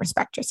if you don't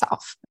respect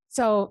yourself.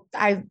 So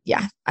I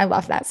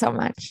love that so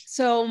much.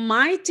 So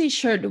my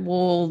t-shirt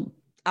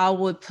I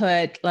would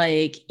put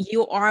like,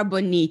 you are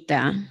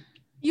bonita.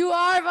 You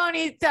are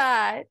bonita.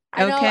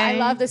 I know. I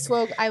love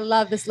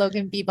the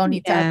slogan. Be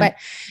bonita, but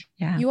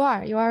you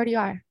already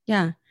are.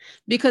 Yeah.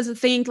 because I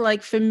think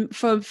like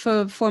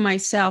for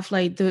myself,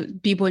 like the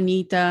Be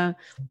Bonita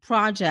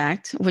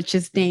project, which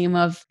is name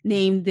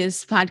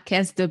this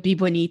podcast, the Be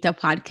Bonita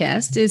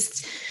podcast,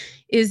 is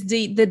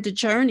the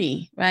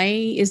journey,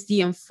 right? Is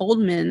the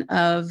unfoldment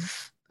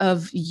of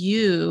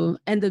you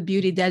and the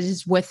beauty that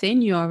is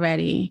within you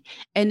already.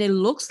 And it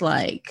looks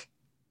like,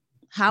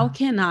 how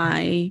can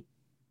I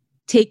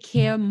take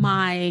care of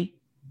myself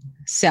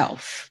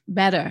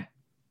better?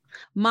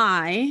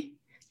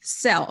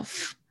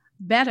 Myself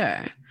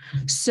better,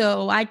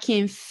 so I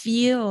can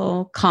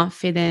feel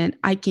confident,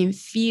 I can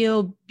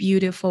feel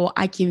beautiful,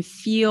 I can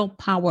feel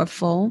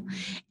powerful,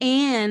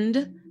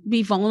 and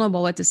be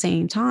vulnerable at the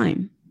same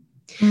time.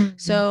 Mm-hmm.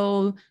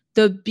 So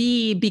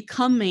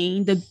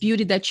becoming the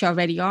beauty that you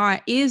already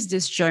are is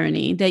this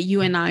journey that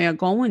you and I are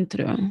going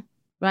through,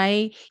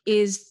 right?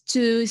 Is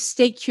to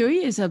stay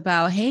curious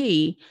about,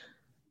 hey,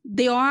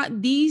 there are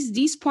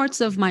these parts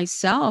of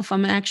myself.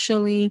 I'm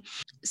actually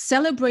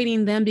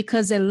celebrating them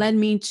because they led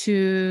me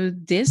to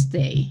this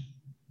day,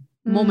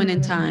 moment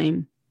in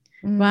time,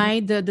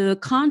 right? The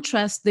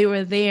contrast, they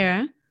were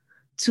there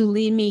to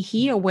lead me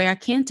here, where I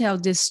can tell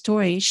this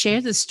story, share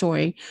the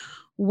story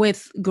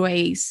with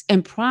grace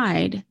and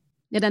pride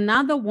that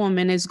another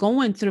woman is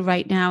going through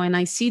right now. And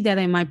I see that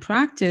in my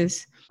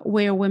practice,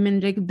 where women,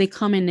 they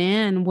coming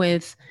in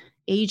with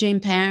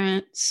aging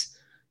parents,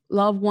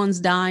 loved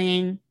ones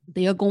dying,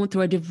 they are going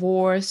through a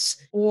divorce,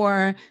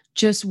 or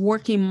just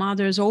working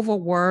mothers,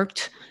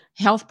 overworked,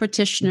 health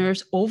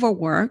practitioners,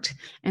 overworked,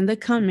 and they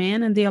come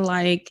in and they're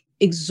like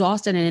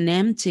exhausted and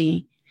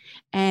empty,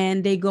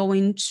 and they go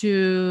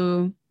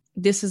into,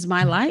 this is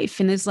my life.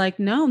 And it's like,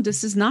 no,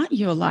 this is not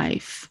your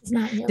life. It's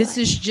not your this life.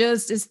 is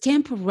just, it's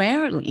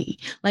temporarily.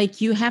 Like,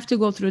 you have to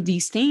go through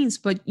these things,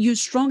 but you're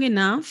strong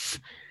enough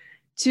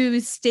to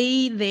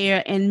stay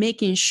there and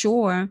making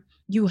sure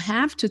you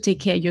have to take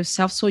care of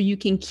yourself so you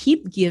can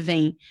keep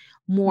giving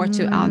more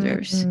to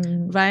others,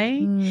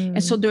 right?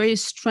 And so there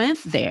is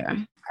strength there.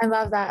 I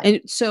love that.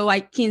 And so I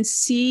can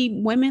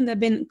see women that have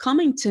been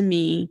coming to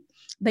me,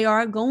 they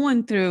are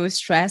going through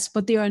stress,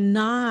 but they are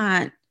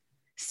not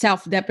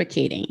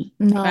self-deprecating,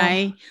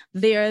 right?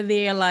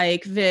 They're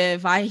like,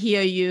 Viv, I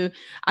hear you.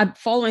 I'm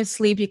falling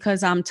asleep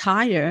because I'm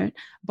tired,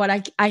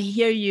 but I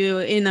hear you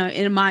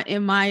in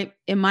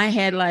my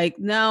head, like,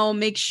 no,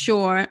 make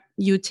sure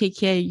you take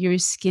care of your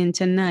skin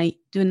tonight.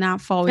 Do not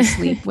fall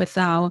asleep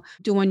without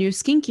doing your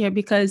skincare,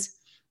 because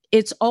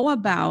it's all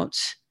about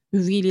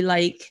really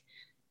like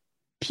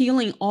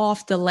peeling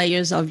off the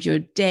layers of your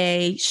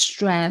day,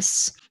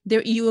 stress.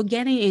 There, you are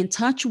getting in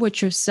touch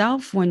with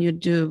yourself when you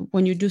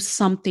do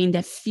something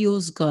that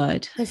feels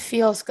good. It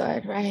feels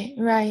good, right?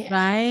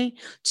 Right?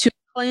 To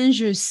cleanse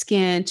your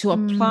skin, to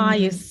apply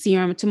a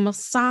serum, to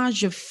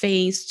massage your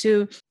face,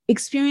 to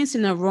experience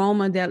an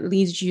aroma that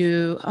leads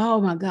you, oh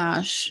my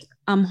gosh,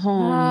 I'm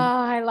home.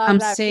 I love I'm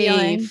that safe.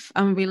 Feeling.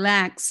 I'm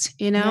relaxed,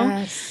 you know?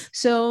 Yes.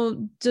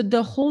 So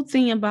the whole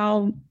thing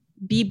about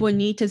Be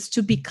Bonita is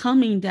to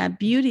becoming that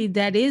beauty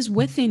that is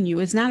within you.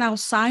 It's not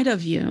outside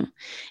of you.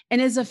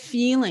 And it's a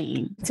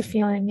feeling. It's a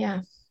feeling,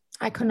 yeah.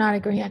 I could not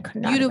agree.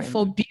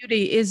 Beautiful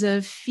beauty is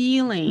a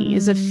feeling.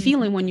 Is a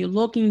feeling when you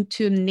look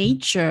into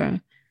nature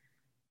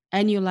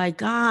and you're like,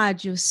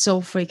 God, you're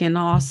so freaking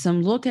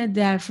awesome. Look at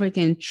that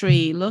freaking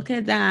tree. Look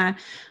at that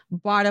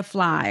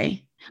butterfly.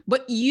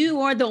 But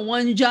you are the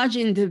one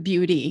judging the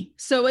beauty.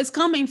 So it's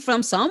coming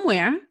from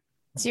somewhere.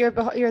 So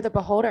you're the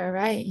beholder,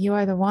 right? You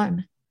are the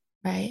one,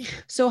 right?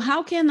 So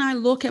how can I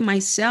look at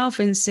myself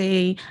and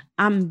say,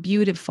 I'm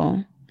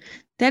beautiful?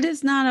 That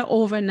is not an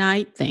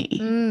overnight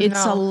thing.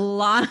 It's a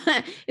lot.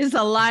 It's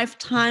a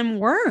lifetime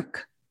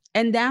work.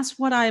 And that's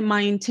what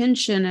my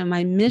intention and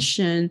my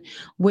mission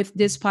with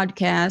this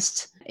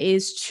podcast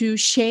is, to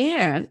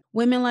share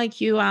women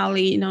like you,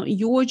 Allie,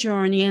 your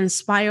journey, and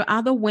inspire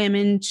other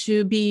women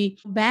to be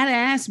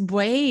badass,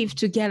 brave,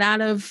 to get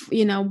out of,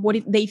 what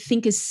they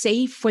think is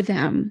safe for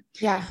them.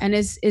 Yeah. And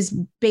is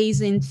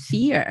based in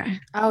fear.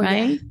 Oh,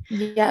 right?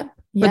 Yeah.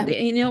 Yep. But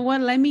you know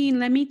what? Let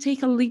me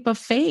take a leap of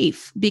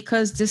faith,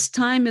 because this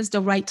time is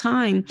the right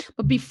time.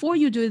 But before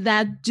you do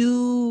that,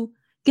 do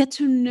get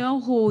to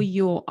know who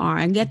you are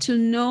and get to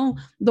know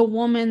the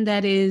woman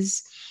that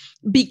is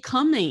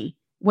becoming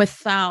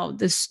without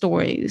the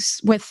stories,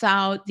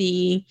 without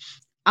the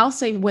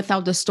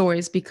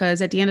stories,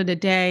 because at the end of the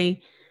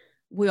day,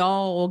 we're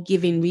all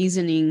giving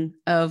reasoning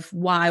of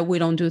why we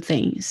don't do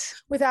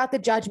things. Without the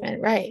judgment,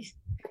 right?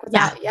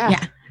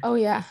 Yeah. Oh,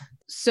 yeah.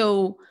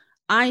 So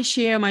I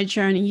share my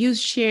journey. You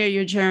share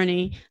your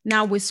journey.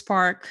 Now we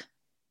spark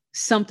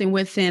something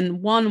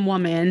within one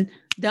woman.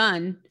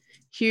 Done.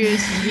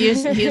 Here's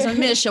a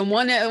mission.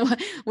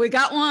 We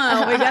got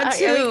one. We got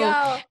two. Here we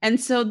go. And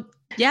so,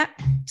 yeah.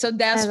 So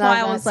that's why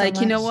I was like,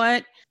 you know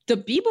what? The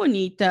Be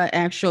Bonita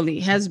actually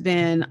has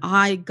been,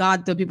 I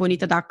got the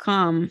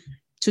BeBonita.com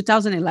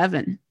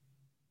 2011.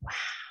 Wow.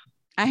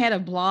 I had a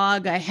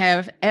blog.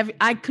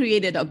 I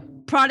created a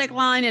product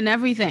line and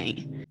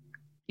everything.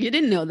 You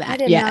didn't know that. I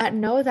did not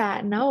know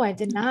that. No, I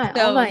did not.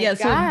 So, oh my gosh.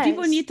 So Be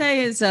Bonita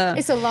is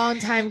it's a long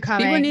time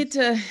coming. Be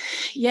Bonita,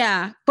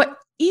 yeah. But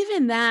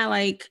even that,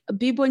 like,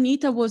 Be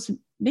Bonita was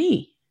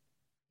me.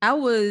 I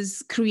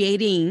was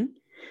creating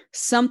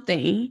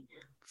something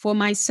for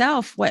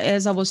myself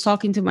as I was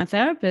talking to my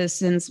therapist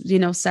since,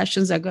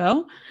 sessions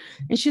ago.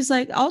 And she's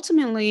like,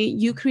 ultimately,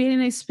 you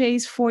creating a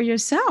space for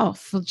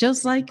yourself,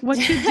 just like what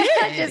you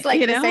did, Just like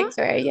the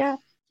sanctuary. Yeah.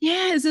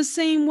 Yeah, it's the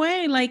same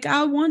way. Like,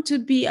 I want to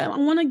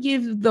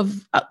give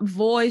the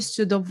voice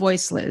to the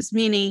voiceless,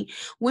 meaning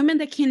women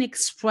that can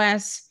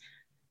express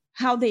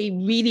how they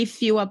really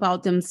feel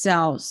about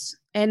themselves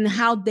and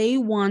how they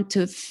want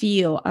to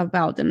feel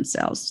about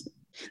themselves.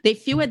 They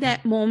feel at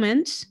that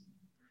moment,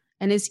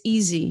 and it's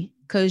easy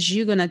because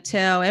you're going to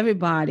tell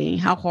everybody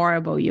how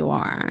horrible you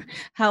are,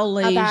 how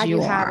lazy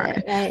you are,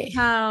 it, right?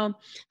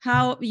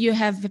 how you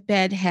have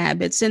bad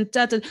habits, and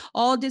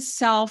all this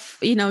self,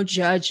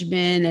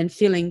 judgment and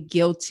feeling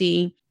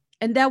guilty.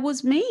 And that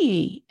was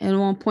me at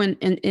one point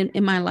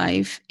in my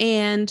life.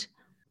 And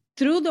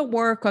through the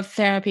work of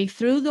therapy,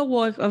 through the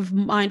work of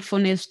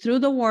mindfulness, through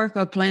the work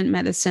of plant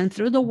medicine,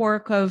 through the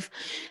work of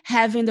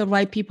having the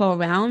right people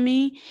around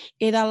me,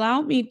 it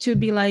allowed me to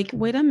be like,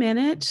 wait a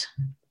minute.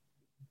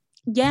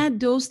 Yeah,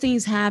 those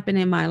things happen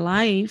in my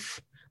life,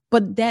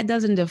 but that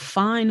doesn't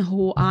define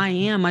who I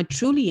am. I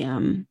truly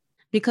am,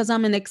 because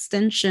I'm an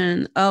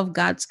extension of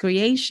God's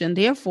creation.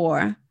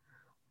 Therefore,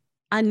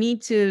 I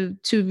need to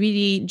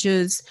really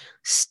just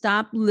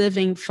stop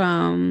living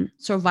from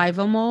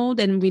survival mode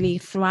and really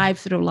thrive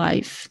through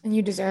life. And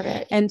you deserve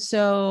it. And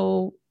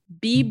so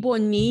Be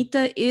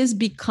Bonita is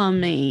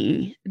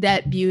becoming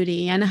that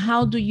beauty. And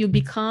how do you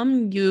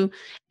become? You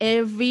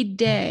every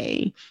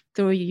day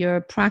through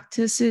your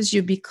practices,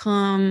 you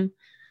become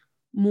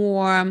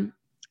more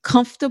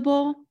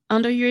comfortable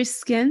under your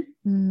skin,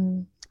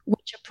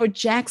 which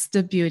projects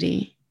the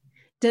beauty,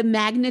 the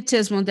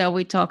magnetism that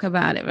we talk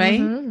about it, right?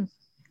 Mm-hmm.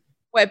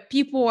 Where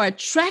people are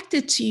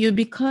attracted to you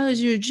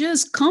because you're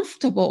just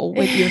comfortable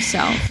with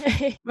yourself,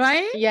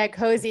 right? Yeah,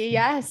 cozy.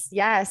 Yes.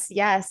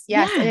 And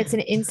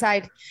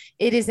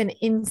it is an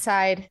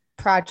inside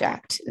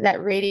project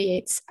that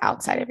radiates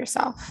outside of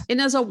yourself.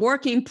 And as a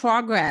work in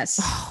progress,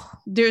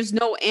 there's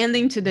no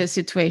ending to this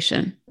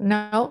situation.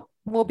 No,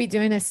 we'll be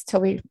doing this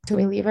till we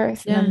leave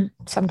Earth. Yeah. And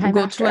sometime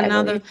we'll go to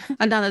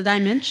another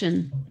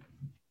dimension.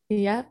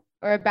 Yeah.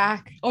 Or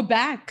back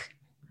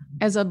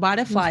as a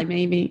butterfly,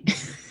 maybe.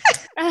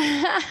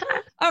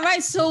 All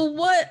right. So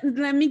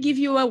let me give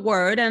you a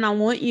word, and I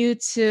want you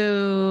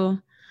to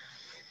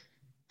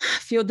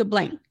fill the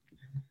blank.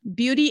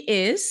 Beauty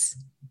is.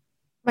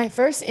 My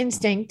first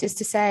instinct is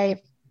to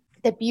say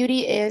that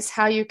beauty is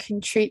how you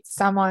treat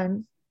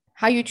someone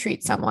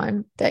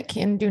that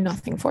can do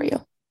nothing for you.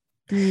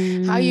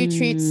 How you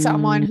treat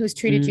someone who's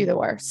treated you the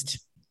worst.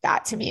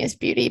 That to me is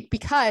beauty,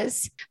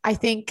 because I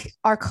think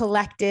our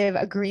collective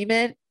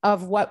agreement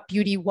of what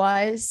beauty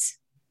was,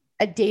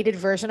 a dated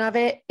version of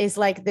it, is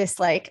like this,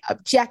 like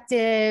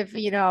objective,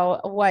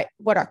 what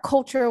our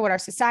culture, what our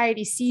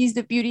society sees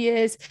that beauty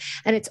is.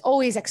 And it's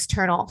always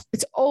external.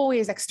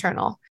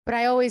 But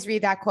I always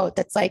read that quote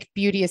that's like,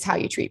 beauty is how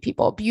you treat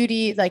people.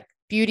 Beauty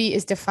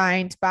is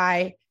defined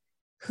by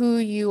who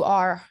you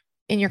are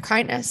in your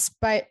kindness.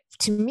 But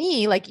to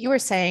me, like you were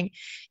saying,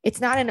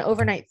 it's not an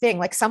overnight thing.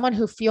 Like someone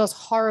who feels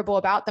horrible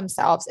about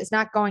themselves is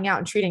not going out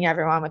and treating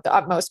everyone with the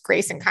utmost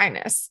grace and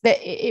kindness. That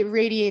it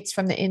radiates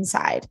from the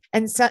inside.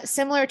 And so,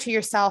 similar to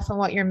yourself and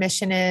what your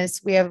mission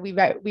is, we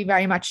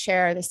very much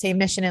share the same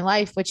mission in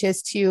life, which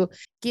is to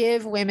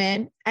give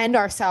women and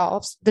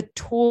ourselves the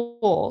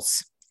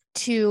tools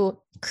to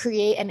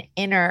create an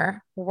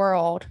inner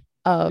world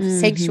of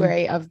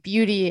sanctuary, of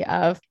beauty,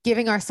 of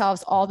giving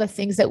ourselves all the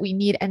things that we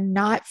need and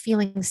not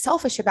feeling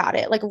selfish about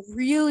it. Like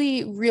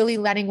really, really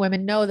letting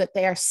women know that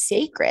they are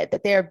sacred,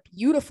 that they are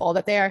beautiful,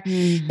 that they are,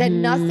 that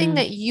nothing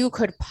that you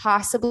could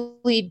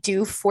possibly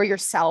do for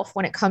yourself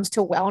when it comes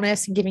to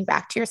wellness and giving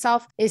back to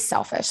yourself is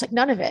selfish. Like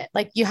none of it.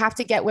 Like you have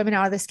to get women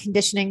out of this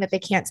conditioning that they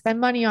can't spend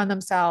money on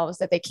themselves,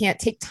 that they can't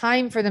take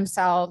time for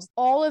themselves.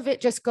 All of it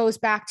just goes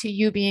back to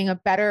you being a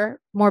better,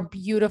 more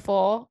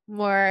beautiful,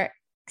 more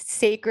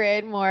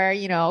sacred, more,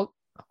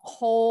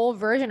 whole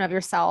version of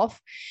yourself.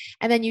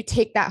 And then you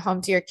take that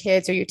home to your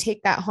kids, or you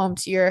take that home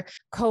to your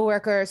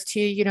coworkers, to,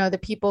 the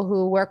people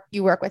who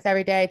you work with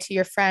every day, to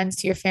your friends,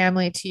 to your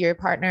family, to your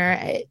partner.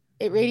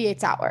 It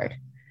radiates outward.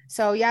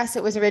 So yes,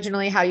 it was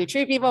originally how you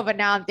treat people, but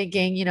now I'm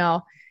thinking,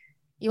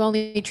 you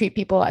only treat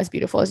people as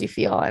beautiful as you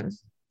feel, and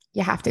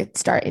you have to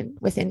start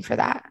within for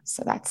that.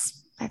 So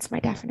that's my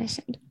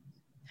definition.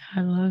 I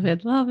love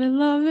it. Love it.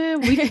 Love it.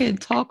 We can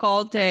talk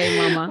all day,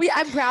 Mama.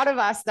 I'm proud of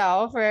us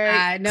though, for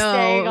staying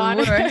on.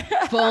 We're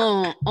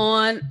boom,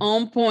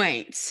 on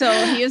point. So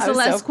here's the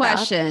last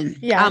question.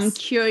 Yes. I'm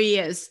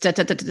curious.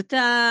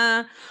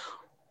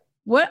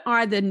 What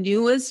are the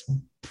newest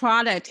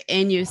product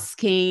in your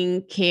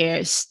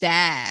skincare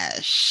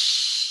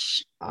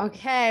stash?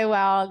 Okay,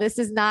 well,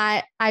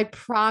 I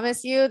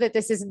promise you that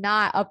this is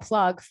not a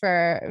plug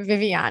for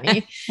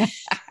Viviani.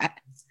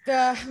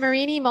 The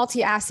Marini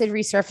Multi-Acid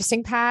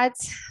Resurfacing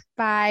Pads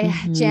by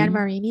Jan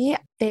Marini.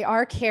 They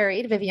are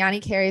carried. Viviani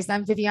carries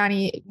them.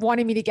 Viviani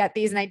wanted me to get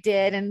these, and I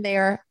did. And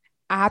they're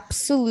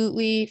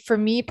Absolutely. For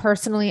me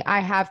personally, I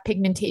have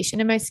pigmentation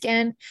in my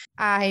skin.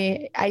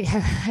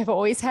 I've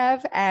always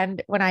have.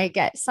 And when I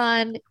get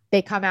sun,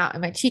 they come out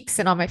in my cheeks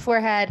and on my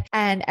forehead.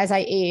 And as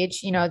I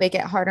age, they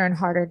get harder and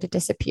harder to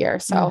disappear.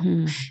 So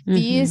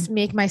these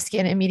make my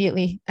skin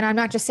immediately. And I'm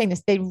not just saying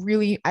this,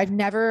 I've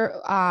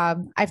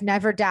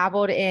never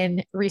dabbled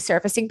in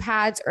resurfacing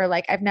pads or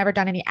like, I've never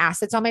done any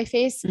acids on my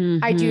face.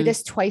 I do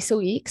this twice a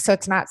week. So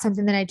it's not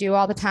something that I do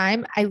all the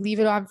time. I leave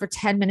it on for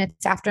 10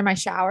 minutes after my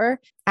shower,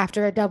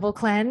 after a double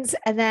cleanse.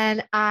 And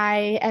then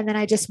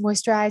I just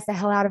moisturize the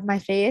hell out of my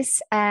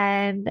face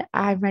and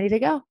I'm ready to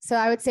go. So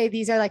I would say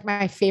these are like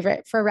my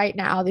favorite for right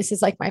now. This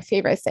is like my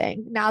favorite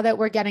thing. Now that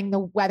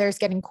the weather's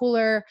getting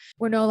cooler,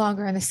 we're no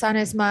longer in the sun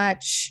as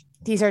much.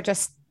 These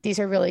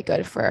are really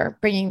good for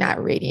bringing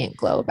that radiant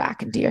glow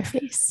back into your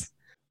face.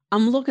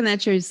 I'm looking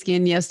at your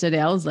skin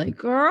yesterday. I was like,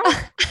 girl,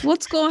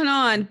 what's going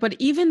on? But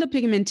even the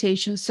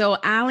pigmentation. So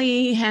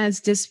Allie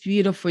has this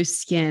beautiful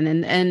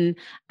skin and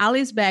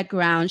Allie's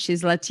background,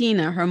 she's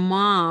Latina. Her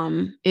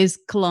mom is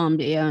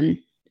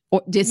Colombian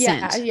or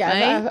descent,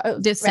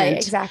 right? Descent. Right,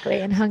 exactly.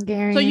 And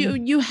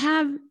Hungarian.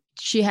 So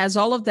she has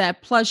all of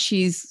that. Plus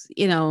she's,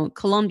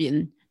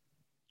 Colombian.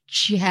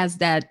 She has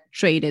that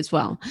trait as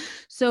well.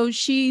 So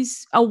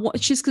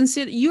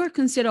you're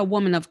considered a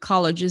woman of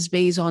color just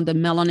based on the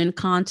melanin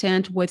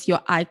content with your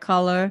eye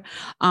color,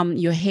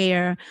 your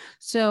hair.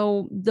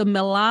 So the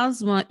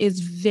melasma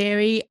is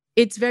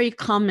very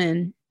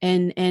common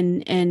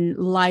in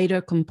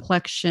lighter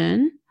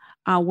complexion,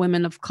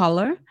 women of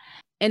color.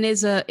 And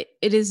it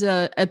is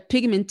a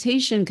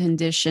pigmentation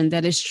condition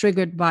that is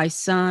triggered by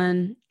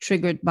sun,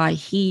 triggered by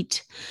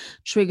heat,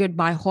 triggered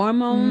by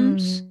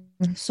hormones.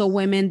 So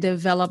women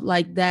develop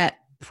like that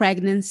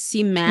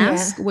pregnancy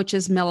mask, which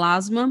is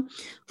melasma,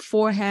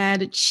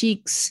 forehead,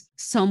 cheeks.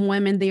 Some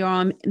women, they are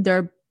on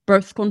their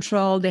birth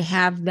control. They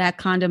have that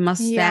kind of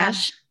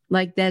mustache,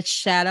 like that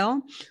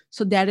shadow.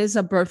 So that is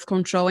a birth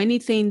control.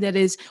 Anything that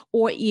is,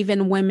 or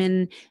even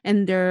women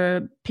in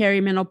their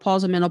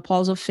perimenopausal,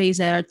 menopausal phase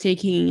that are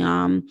taking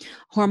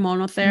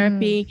hormonal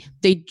therapy,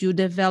 they do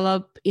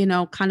develop,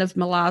 kind of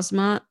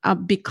melasma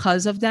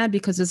because of that,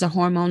 because it's a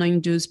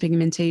hormonal-induced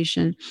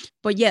pigmentation.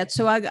 But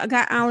so I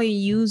got Allie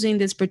using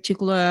this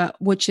particular,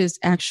 which is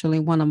actually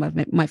one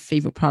of my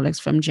favorite products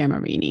from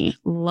Gemarini.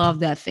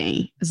 Love that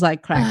thing. It's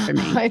like crack for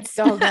me. It's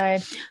so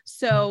good.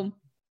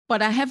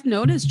 But I have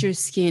noticed your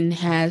skin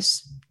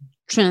has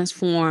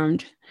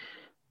transformed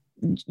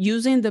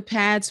using the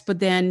pads, but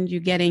then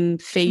you're getting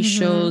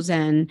facials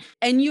and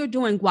you're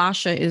doing gua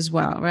sha as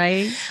well,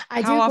 right?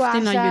 How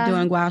often are you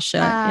doing gua sha?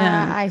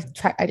 I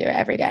do it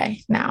every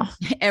day now.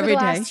 Every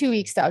day. Last 2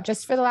 weeks though,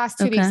 just for the last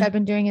 2 weeks, I've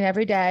been doing it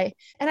every day.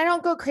 And I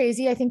don't go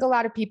crazy. I think a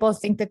lot of people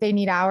think that they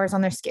need hours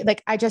on their skin.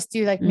 Like I just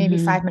do like maybe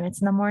 5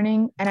 minutes in the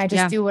morning and I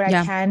just do what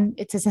I can.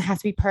 It doesn't have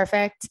to be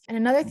perfect. And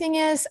another thing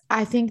is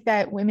I think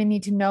that women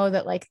need to know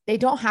that like, they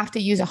don't have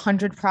to use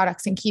 100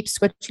 products and keep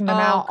switching them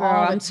out. Girl,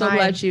 all the I'm time. so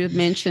glad you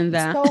mentioned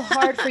that. It's so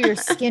hard for your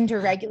skin to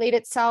regulate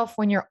itself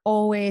when you're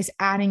always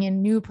adding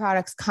in new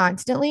products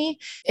constantly.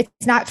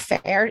 It's not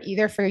fair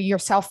either for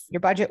yourself, your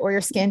budget, or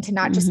your skin to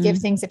not just give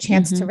things a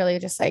chance to really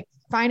just like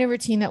find a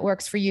routine that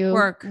works for you.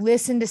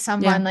 Listen to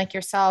someone like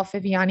yourself,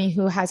 Viviani,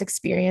 who has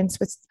experience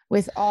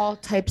with all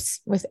types,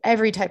 with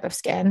every type of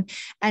skin,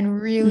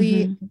 and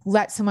really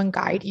let someone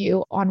guide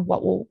you on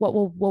what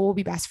will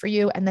be best for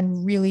you, and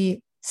then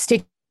really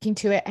stick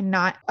to it. And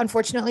not,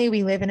 unfortunately,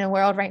 we live in a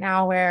world right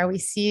now where we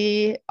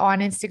see on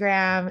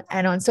Instagram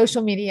and on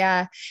social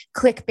media,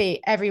 clickbait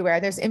everywhere.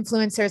 There's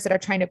influencers that are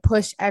trying to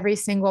push every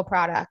single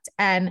product.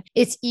 And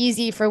it's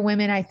easy for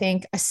women, I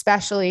think,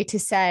 especially to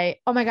say,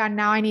 oh my God,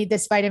 now I need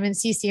this vitamin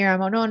C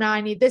serum. Oh no, now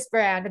I need this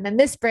brand and then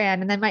this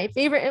brand. And then my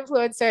favorite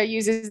influencer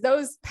uses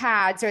those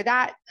pads or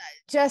that.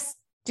 Just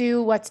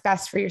do what's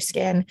best for your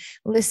skin.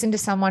 Listen to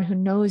someone who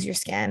knows your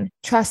skin,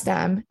 trust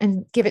them,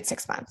 and give it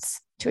 6 months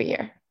to a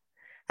year.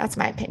 That's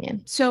my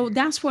opinion. So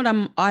that's what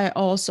I'm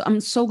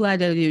so glad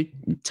that you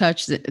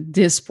touched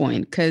this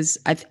point, because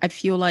I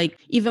feel like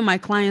even my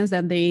clients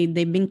that they've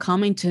been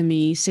coming to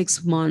me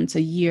 6 months,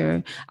 a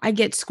year, I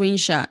get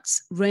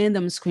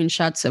random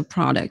screenshots of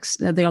products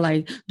that they're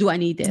like, do I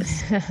need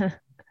this?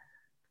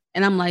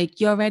 And I'm like,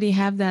 you already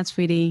have that,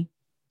 sweetie.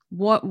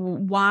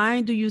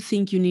 Why do you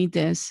think you need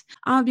this?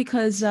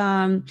 Because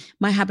my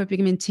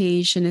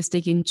hyperpigmentation is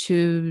taking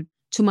too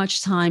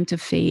much time to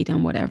fade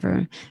and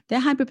whatever.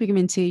 That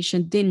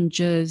hyperpigmentation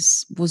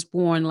was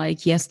born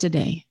like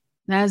yesterday.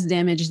 That's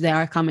damage that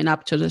are coming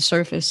up to the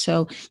surface.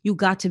 So you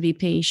got to be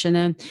patient.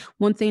 And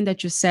one thing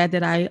that you said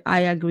that I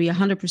agree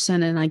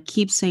 100%, and I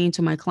keep saying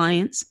to my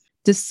clients,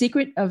 the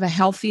secret of a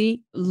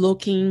healthy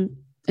looking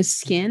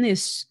skin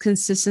is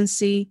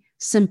consistency,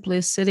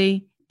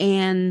 simplicity,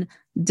 and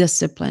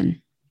discipline.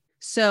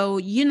 So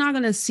you're not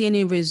going to see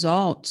any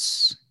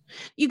results.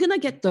 You're going to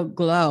get the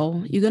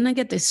glow. You're going to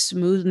get the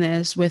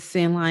smoothness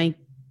within like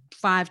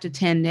 5 to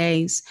 10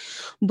 days.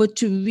 But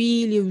to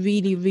really,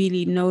 really,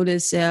 really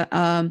notice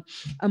a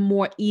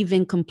more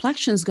even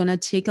complexion is going to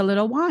take a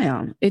little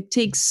while. It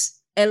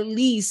takes at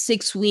least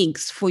 6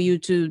 weeks for you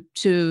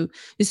to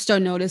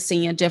start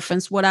noticing a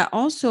difference. What I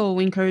also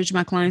encourage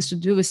my clients to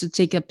do is to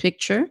take a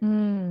picture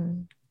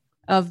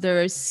of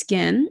their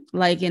skin,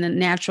 like in a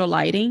natural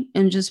lighting,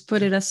 and just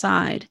put it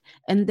aside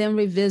and then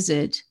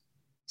revisit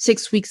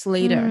 6 weeks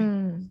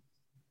later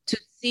to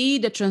see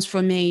the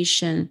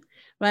transformation,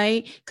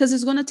 right? Because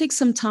it's going to take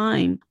some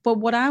time. But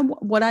what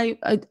I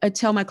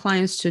tell my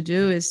clients to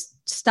do is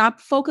stop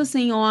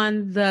focusing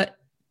on the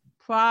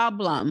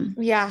problem.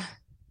 Yeah.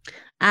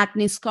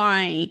 Acne,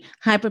 scarring,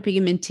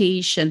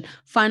 hyperpigmentation,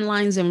 fine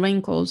lines and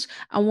wrinkles.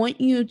 I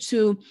want you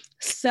to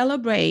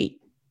celebrate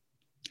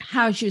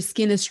how your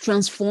skin is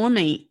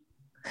transforming,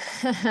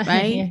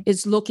 right? Yeah.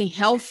 It's looking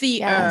healthier.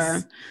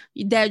 Yes.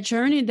 That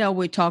journey that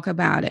we talk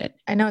about it.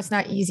 I know it's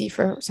not easy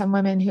for some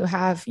women who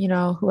have,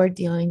 who are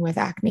dealing with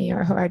acne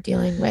or who are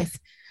dealing with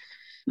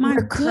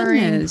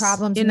recurring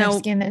problems in their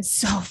skin. It's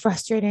so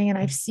frustrating. And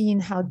I've seen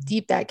how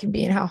deep that can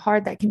be and how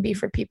hard that can be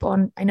for people.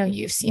 And I know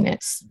you've seen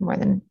it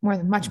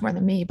much more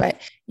than me,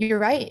 but you're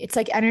right. It's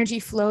like energy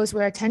flows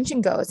where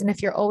attention goes. And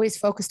if you're always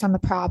focused on the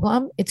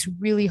problem, it's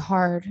really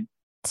hard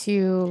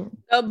to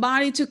the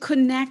body to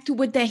connect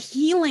with the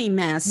healing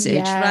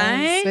message,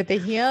 right? With the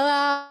heal.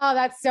 Oh,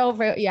 that's so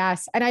real.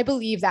 Yes. And I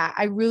believe that.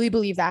 I really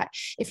believe that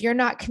if you're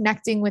not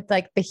connecting with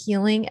like the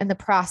healing and the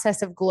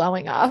process of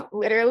glowing up,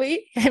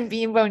 literally, and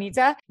being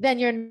bonita, then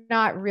you're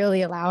not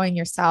really allowing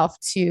yourself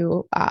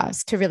to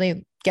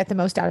really get the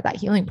most out of that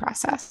healing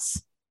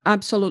process.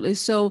 Absolutely.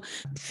 So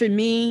for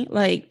me,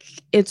 like,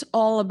 it's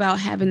all about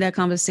having that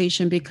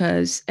conversation,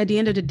 because at the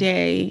end of the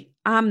day,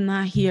 I'm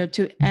not here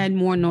to add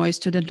more noise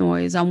to the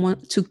noise. I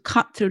want to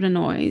cut through the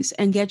noise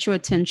and get your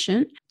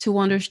attention to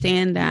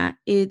understand that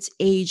it's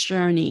a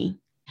journey.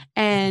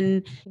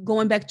 And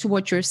going back to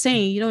what you're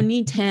saying, you don't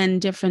need 10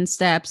 different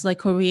steps like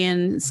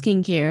Korean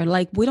skincare.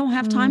 Like, we don't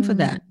have time for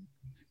that,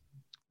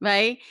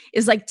 right?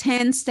 It's like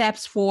 10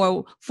 steps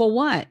for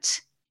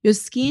what? Your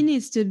skin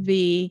needs to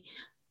be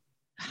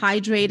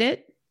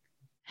hydrated,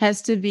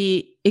 has to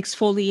be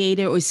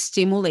exfoliated or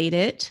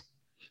stimulated,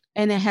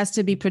 and it has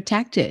to be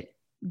protected.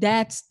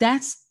 That's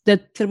the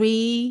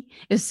 3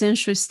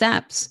 essential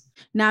steps.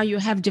 Now you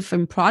have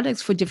different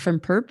products for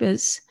different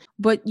purpose,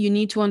 but you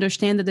need to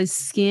understand that the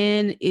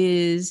skin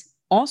is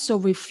also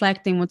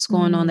reflecting what's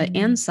going on the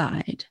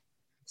inside.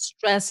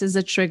 Stress is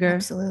a trigger.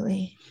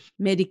 Absolutely.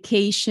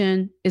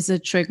 Medication is a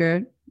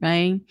trigger,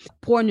 right?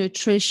 Poor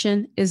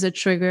nutrition is a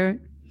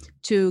trigger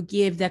to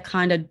give that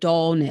kind of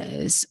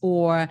dullness,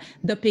 or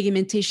the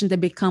pigmentation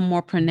that become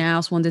more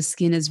pronounced when the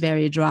skin is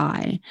very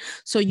dry.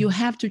 So you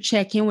have to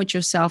check in with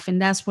yourself. And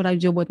that's what I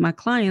do with my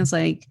clients.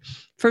 Like,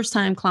 first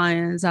time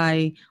clients,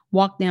 I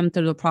walk them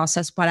through the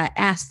process, but I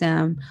ask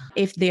them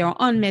if they are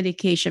on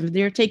medication, if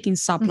they're taking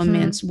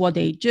supplements, what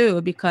they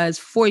do. Because,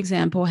 for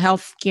example,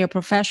 healthcare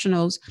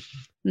professionals,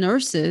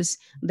 nurses,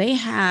 they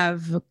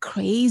have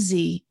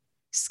crazy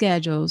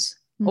schedules,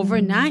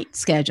 overnight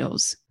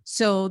schedules.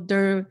 So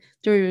their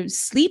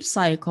sleep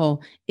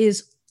cycle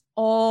is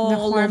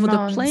all over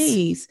the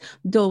place.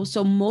 Though,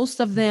 so most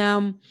of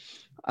them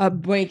are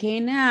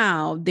breaking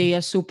out. They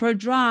are super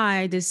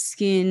dry. The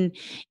skin,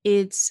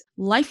 it's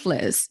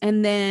lifeless.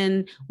 And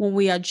then when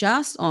we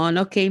adjust on,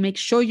 okay, make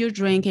sure you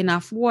drink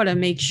enough water.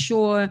 Make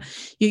sure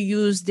you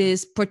use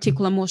this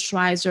particular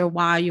moisturizer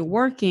while you're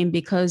working,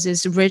 because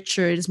it's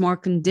richer, it's more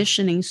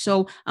conditioning.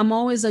 So I'm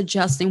always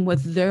adjusting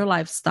with their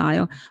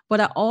lifestyle.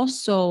 But I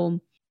also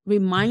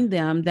remind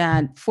them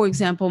that, for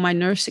example, my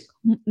nurse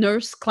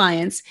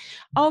clients,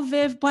 oh,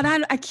 Viv, but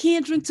I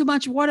can't drink too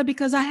much water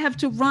because I have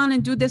to run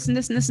and do this and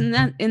this and this and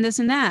that and this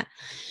and that.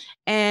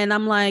 And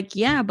I'm like,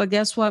 yeah, but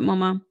guess what,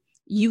 mama?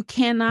 You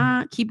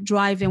cannot keep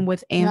driving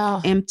with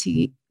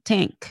empty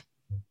tank,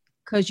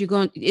 because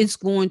it's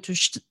going to,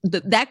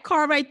 that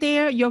car right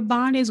there, your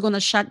body is going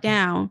to shut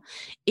down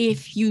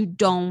if you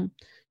don't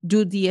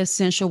do the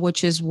essential,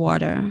 which is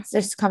water.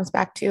 This comes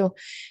back to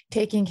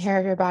taking care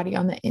of your body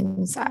on the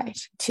inside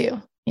too.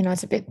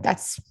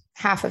 That's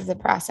half of the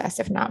process,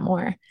 if not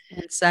more.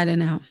 Inside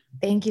and out.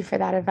 Thank you for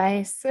that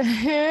advice.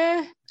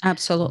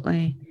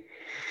 Absolutely.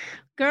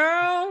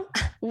 Girl,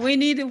 we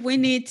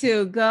need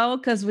to go,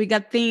 because we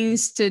got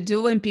things to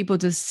do and people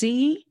to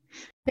see.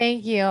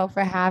 Thank you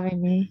for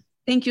having me.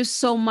 Thank you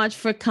so much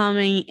for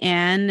coming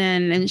in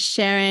and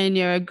sharing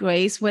your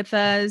grace with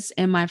us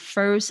in my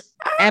first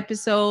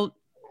episode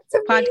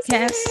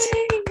podcast.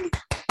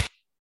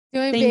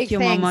 Doing thank big you,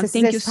 things. Mama.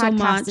 Thank you so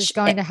much. Is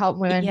going to help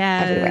women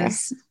everywhere.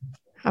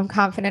 I'm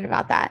confident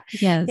about that.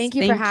 Yes. Thank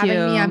you for having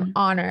me. I'm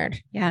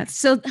honored. Yeah.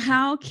 So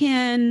how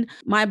can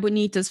my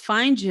bonitas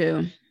find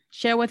you?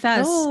 Share with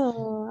us.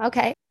 Oh,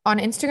 okay. On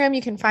Instagram,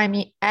 you can find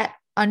me at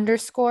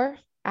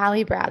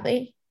 _Allie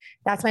Bradley.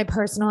 That's my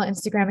personal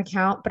Instagram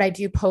account, but I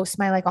do post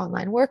my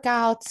online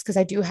workouts, because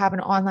I do have an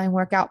online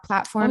workout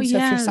platform. So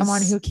if you're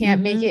someone who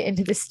can't make it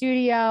into the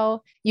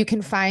studio, you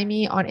can find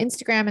me on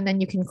Instagram, and then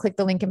you can click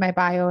the link in my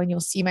bio and you'll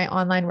see my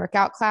online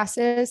workout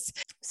classes.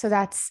 So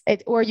that's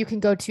it. Or you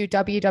can go to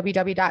www.vhx.com/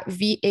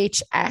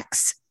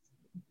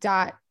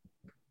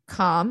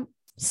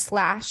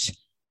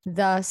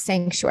 The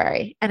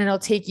Sanctuary, and it'll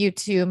take you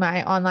to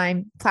my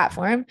online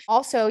platform.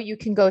 Also, you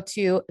can go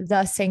to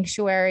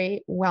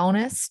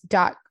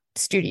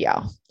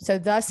thesanctuarywellness.studio. So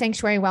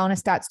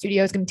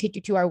thesanctuarywellness.studio is going to take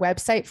you to our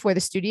website for the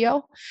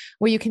studio,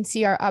 where you can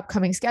see our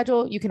upcoming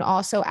schedule. You can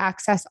also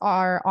access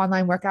our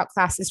online workout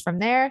classes from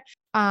there,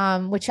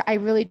 which I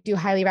really do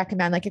highly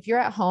recommend. Like if you're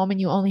at home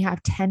and you only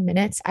have 10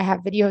 minutes, I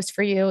have videos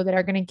for you that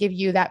are going to give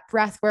you that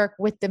breath work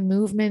with the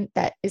movement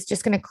that is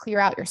just going to clear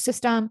out your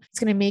system. It's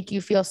going to make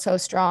you feel so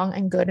strong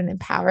and good and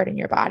empowered in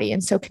your body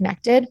and so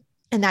connected.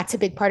 And that's a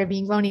big part of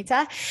being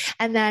bonita.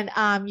 And then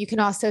you can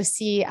also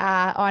see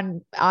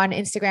on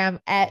Instagram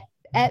at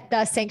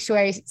the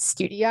Sanctuary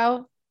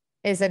Studio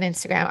is our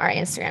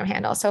Instagram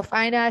handle. So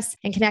find us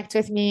and connect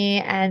with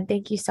me. And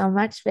thank you so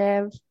much,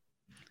 Viv.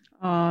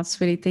 Oh,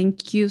 sweetie,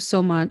 thank you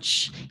so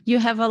much. You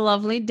have a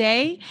lovely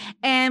day.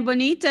 And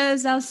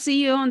Bonitas, I'll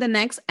see you on the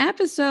next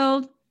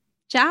episode.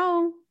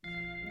 Ciao.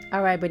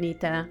 All right,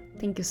 Bonita.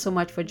 Thank you so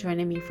much for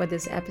joining me for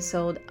this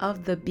episode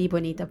of the Be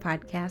Bonita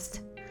podcast.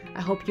 I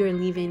hope you're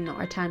leaving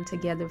our time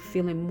together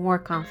feeling more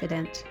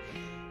confident.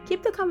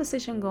 Keep the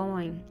conversation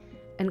going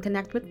and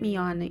connect with me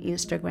on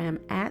Instagram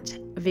at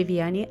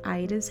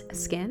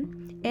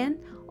VivianiIdisSkin and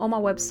on my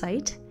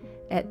website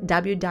at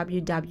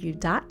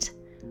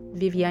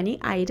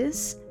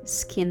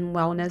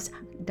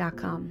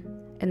www.vivianiidisskinwellness.com.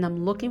 And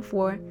I'm looking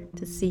forward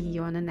to see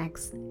you on the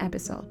next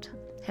episode.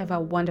 Have a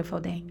wonderful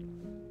day.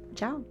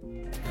 Ciao.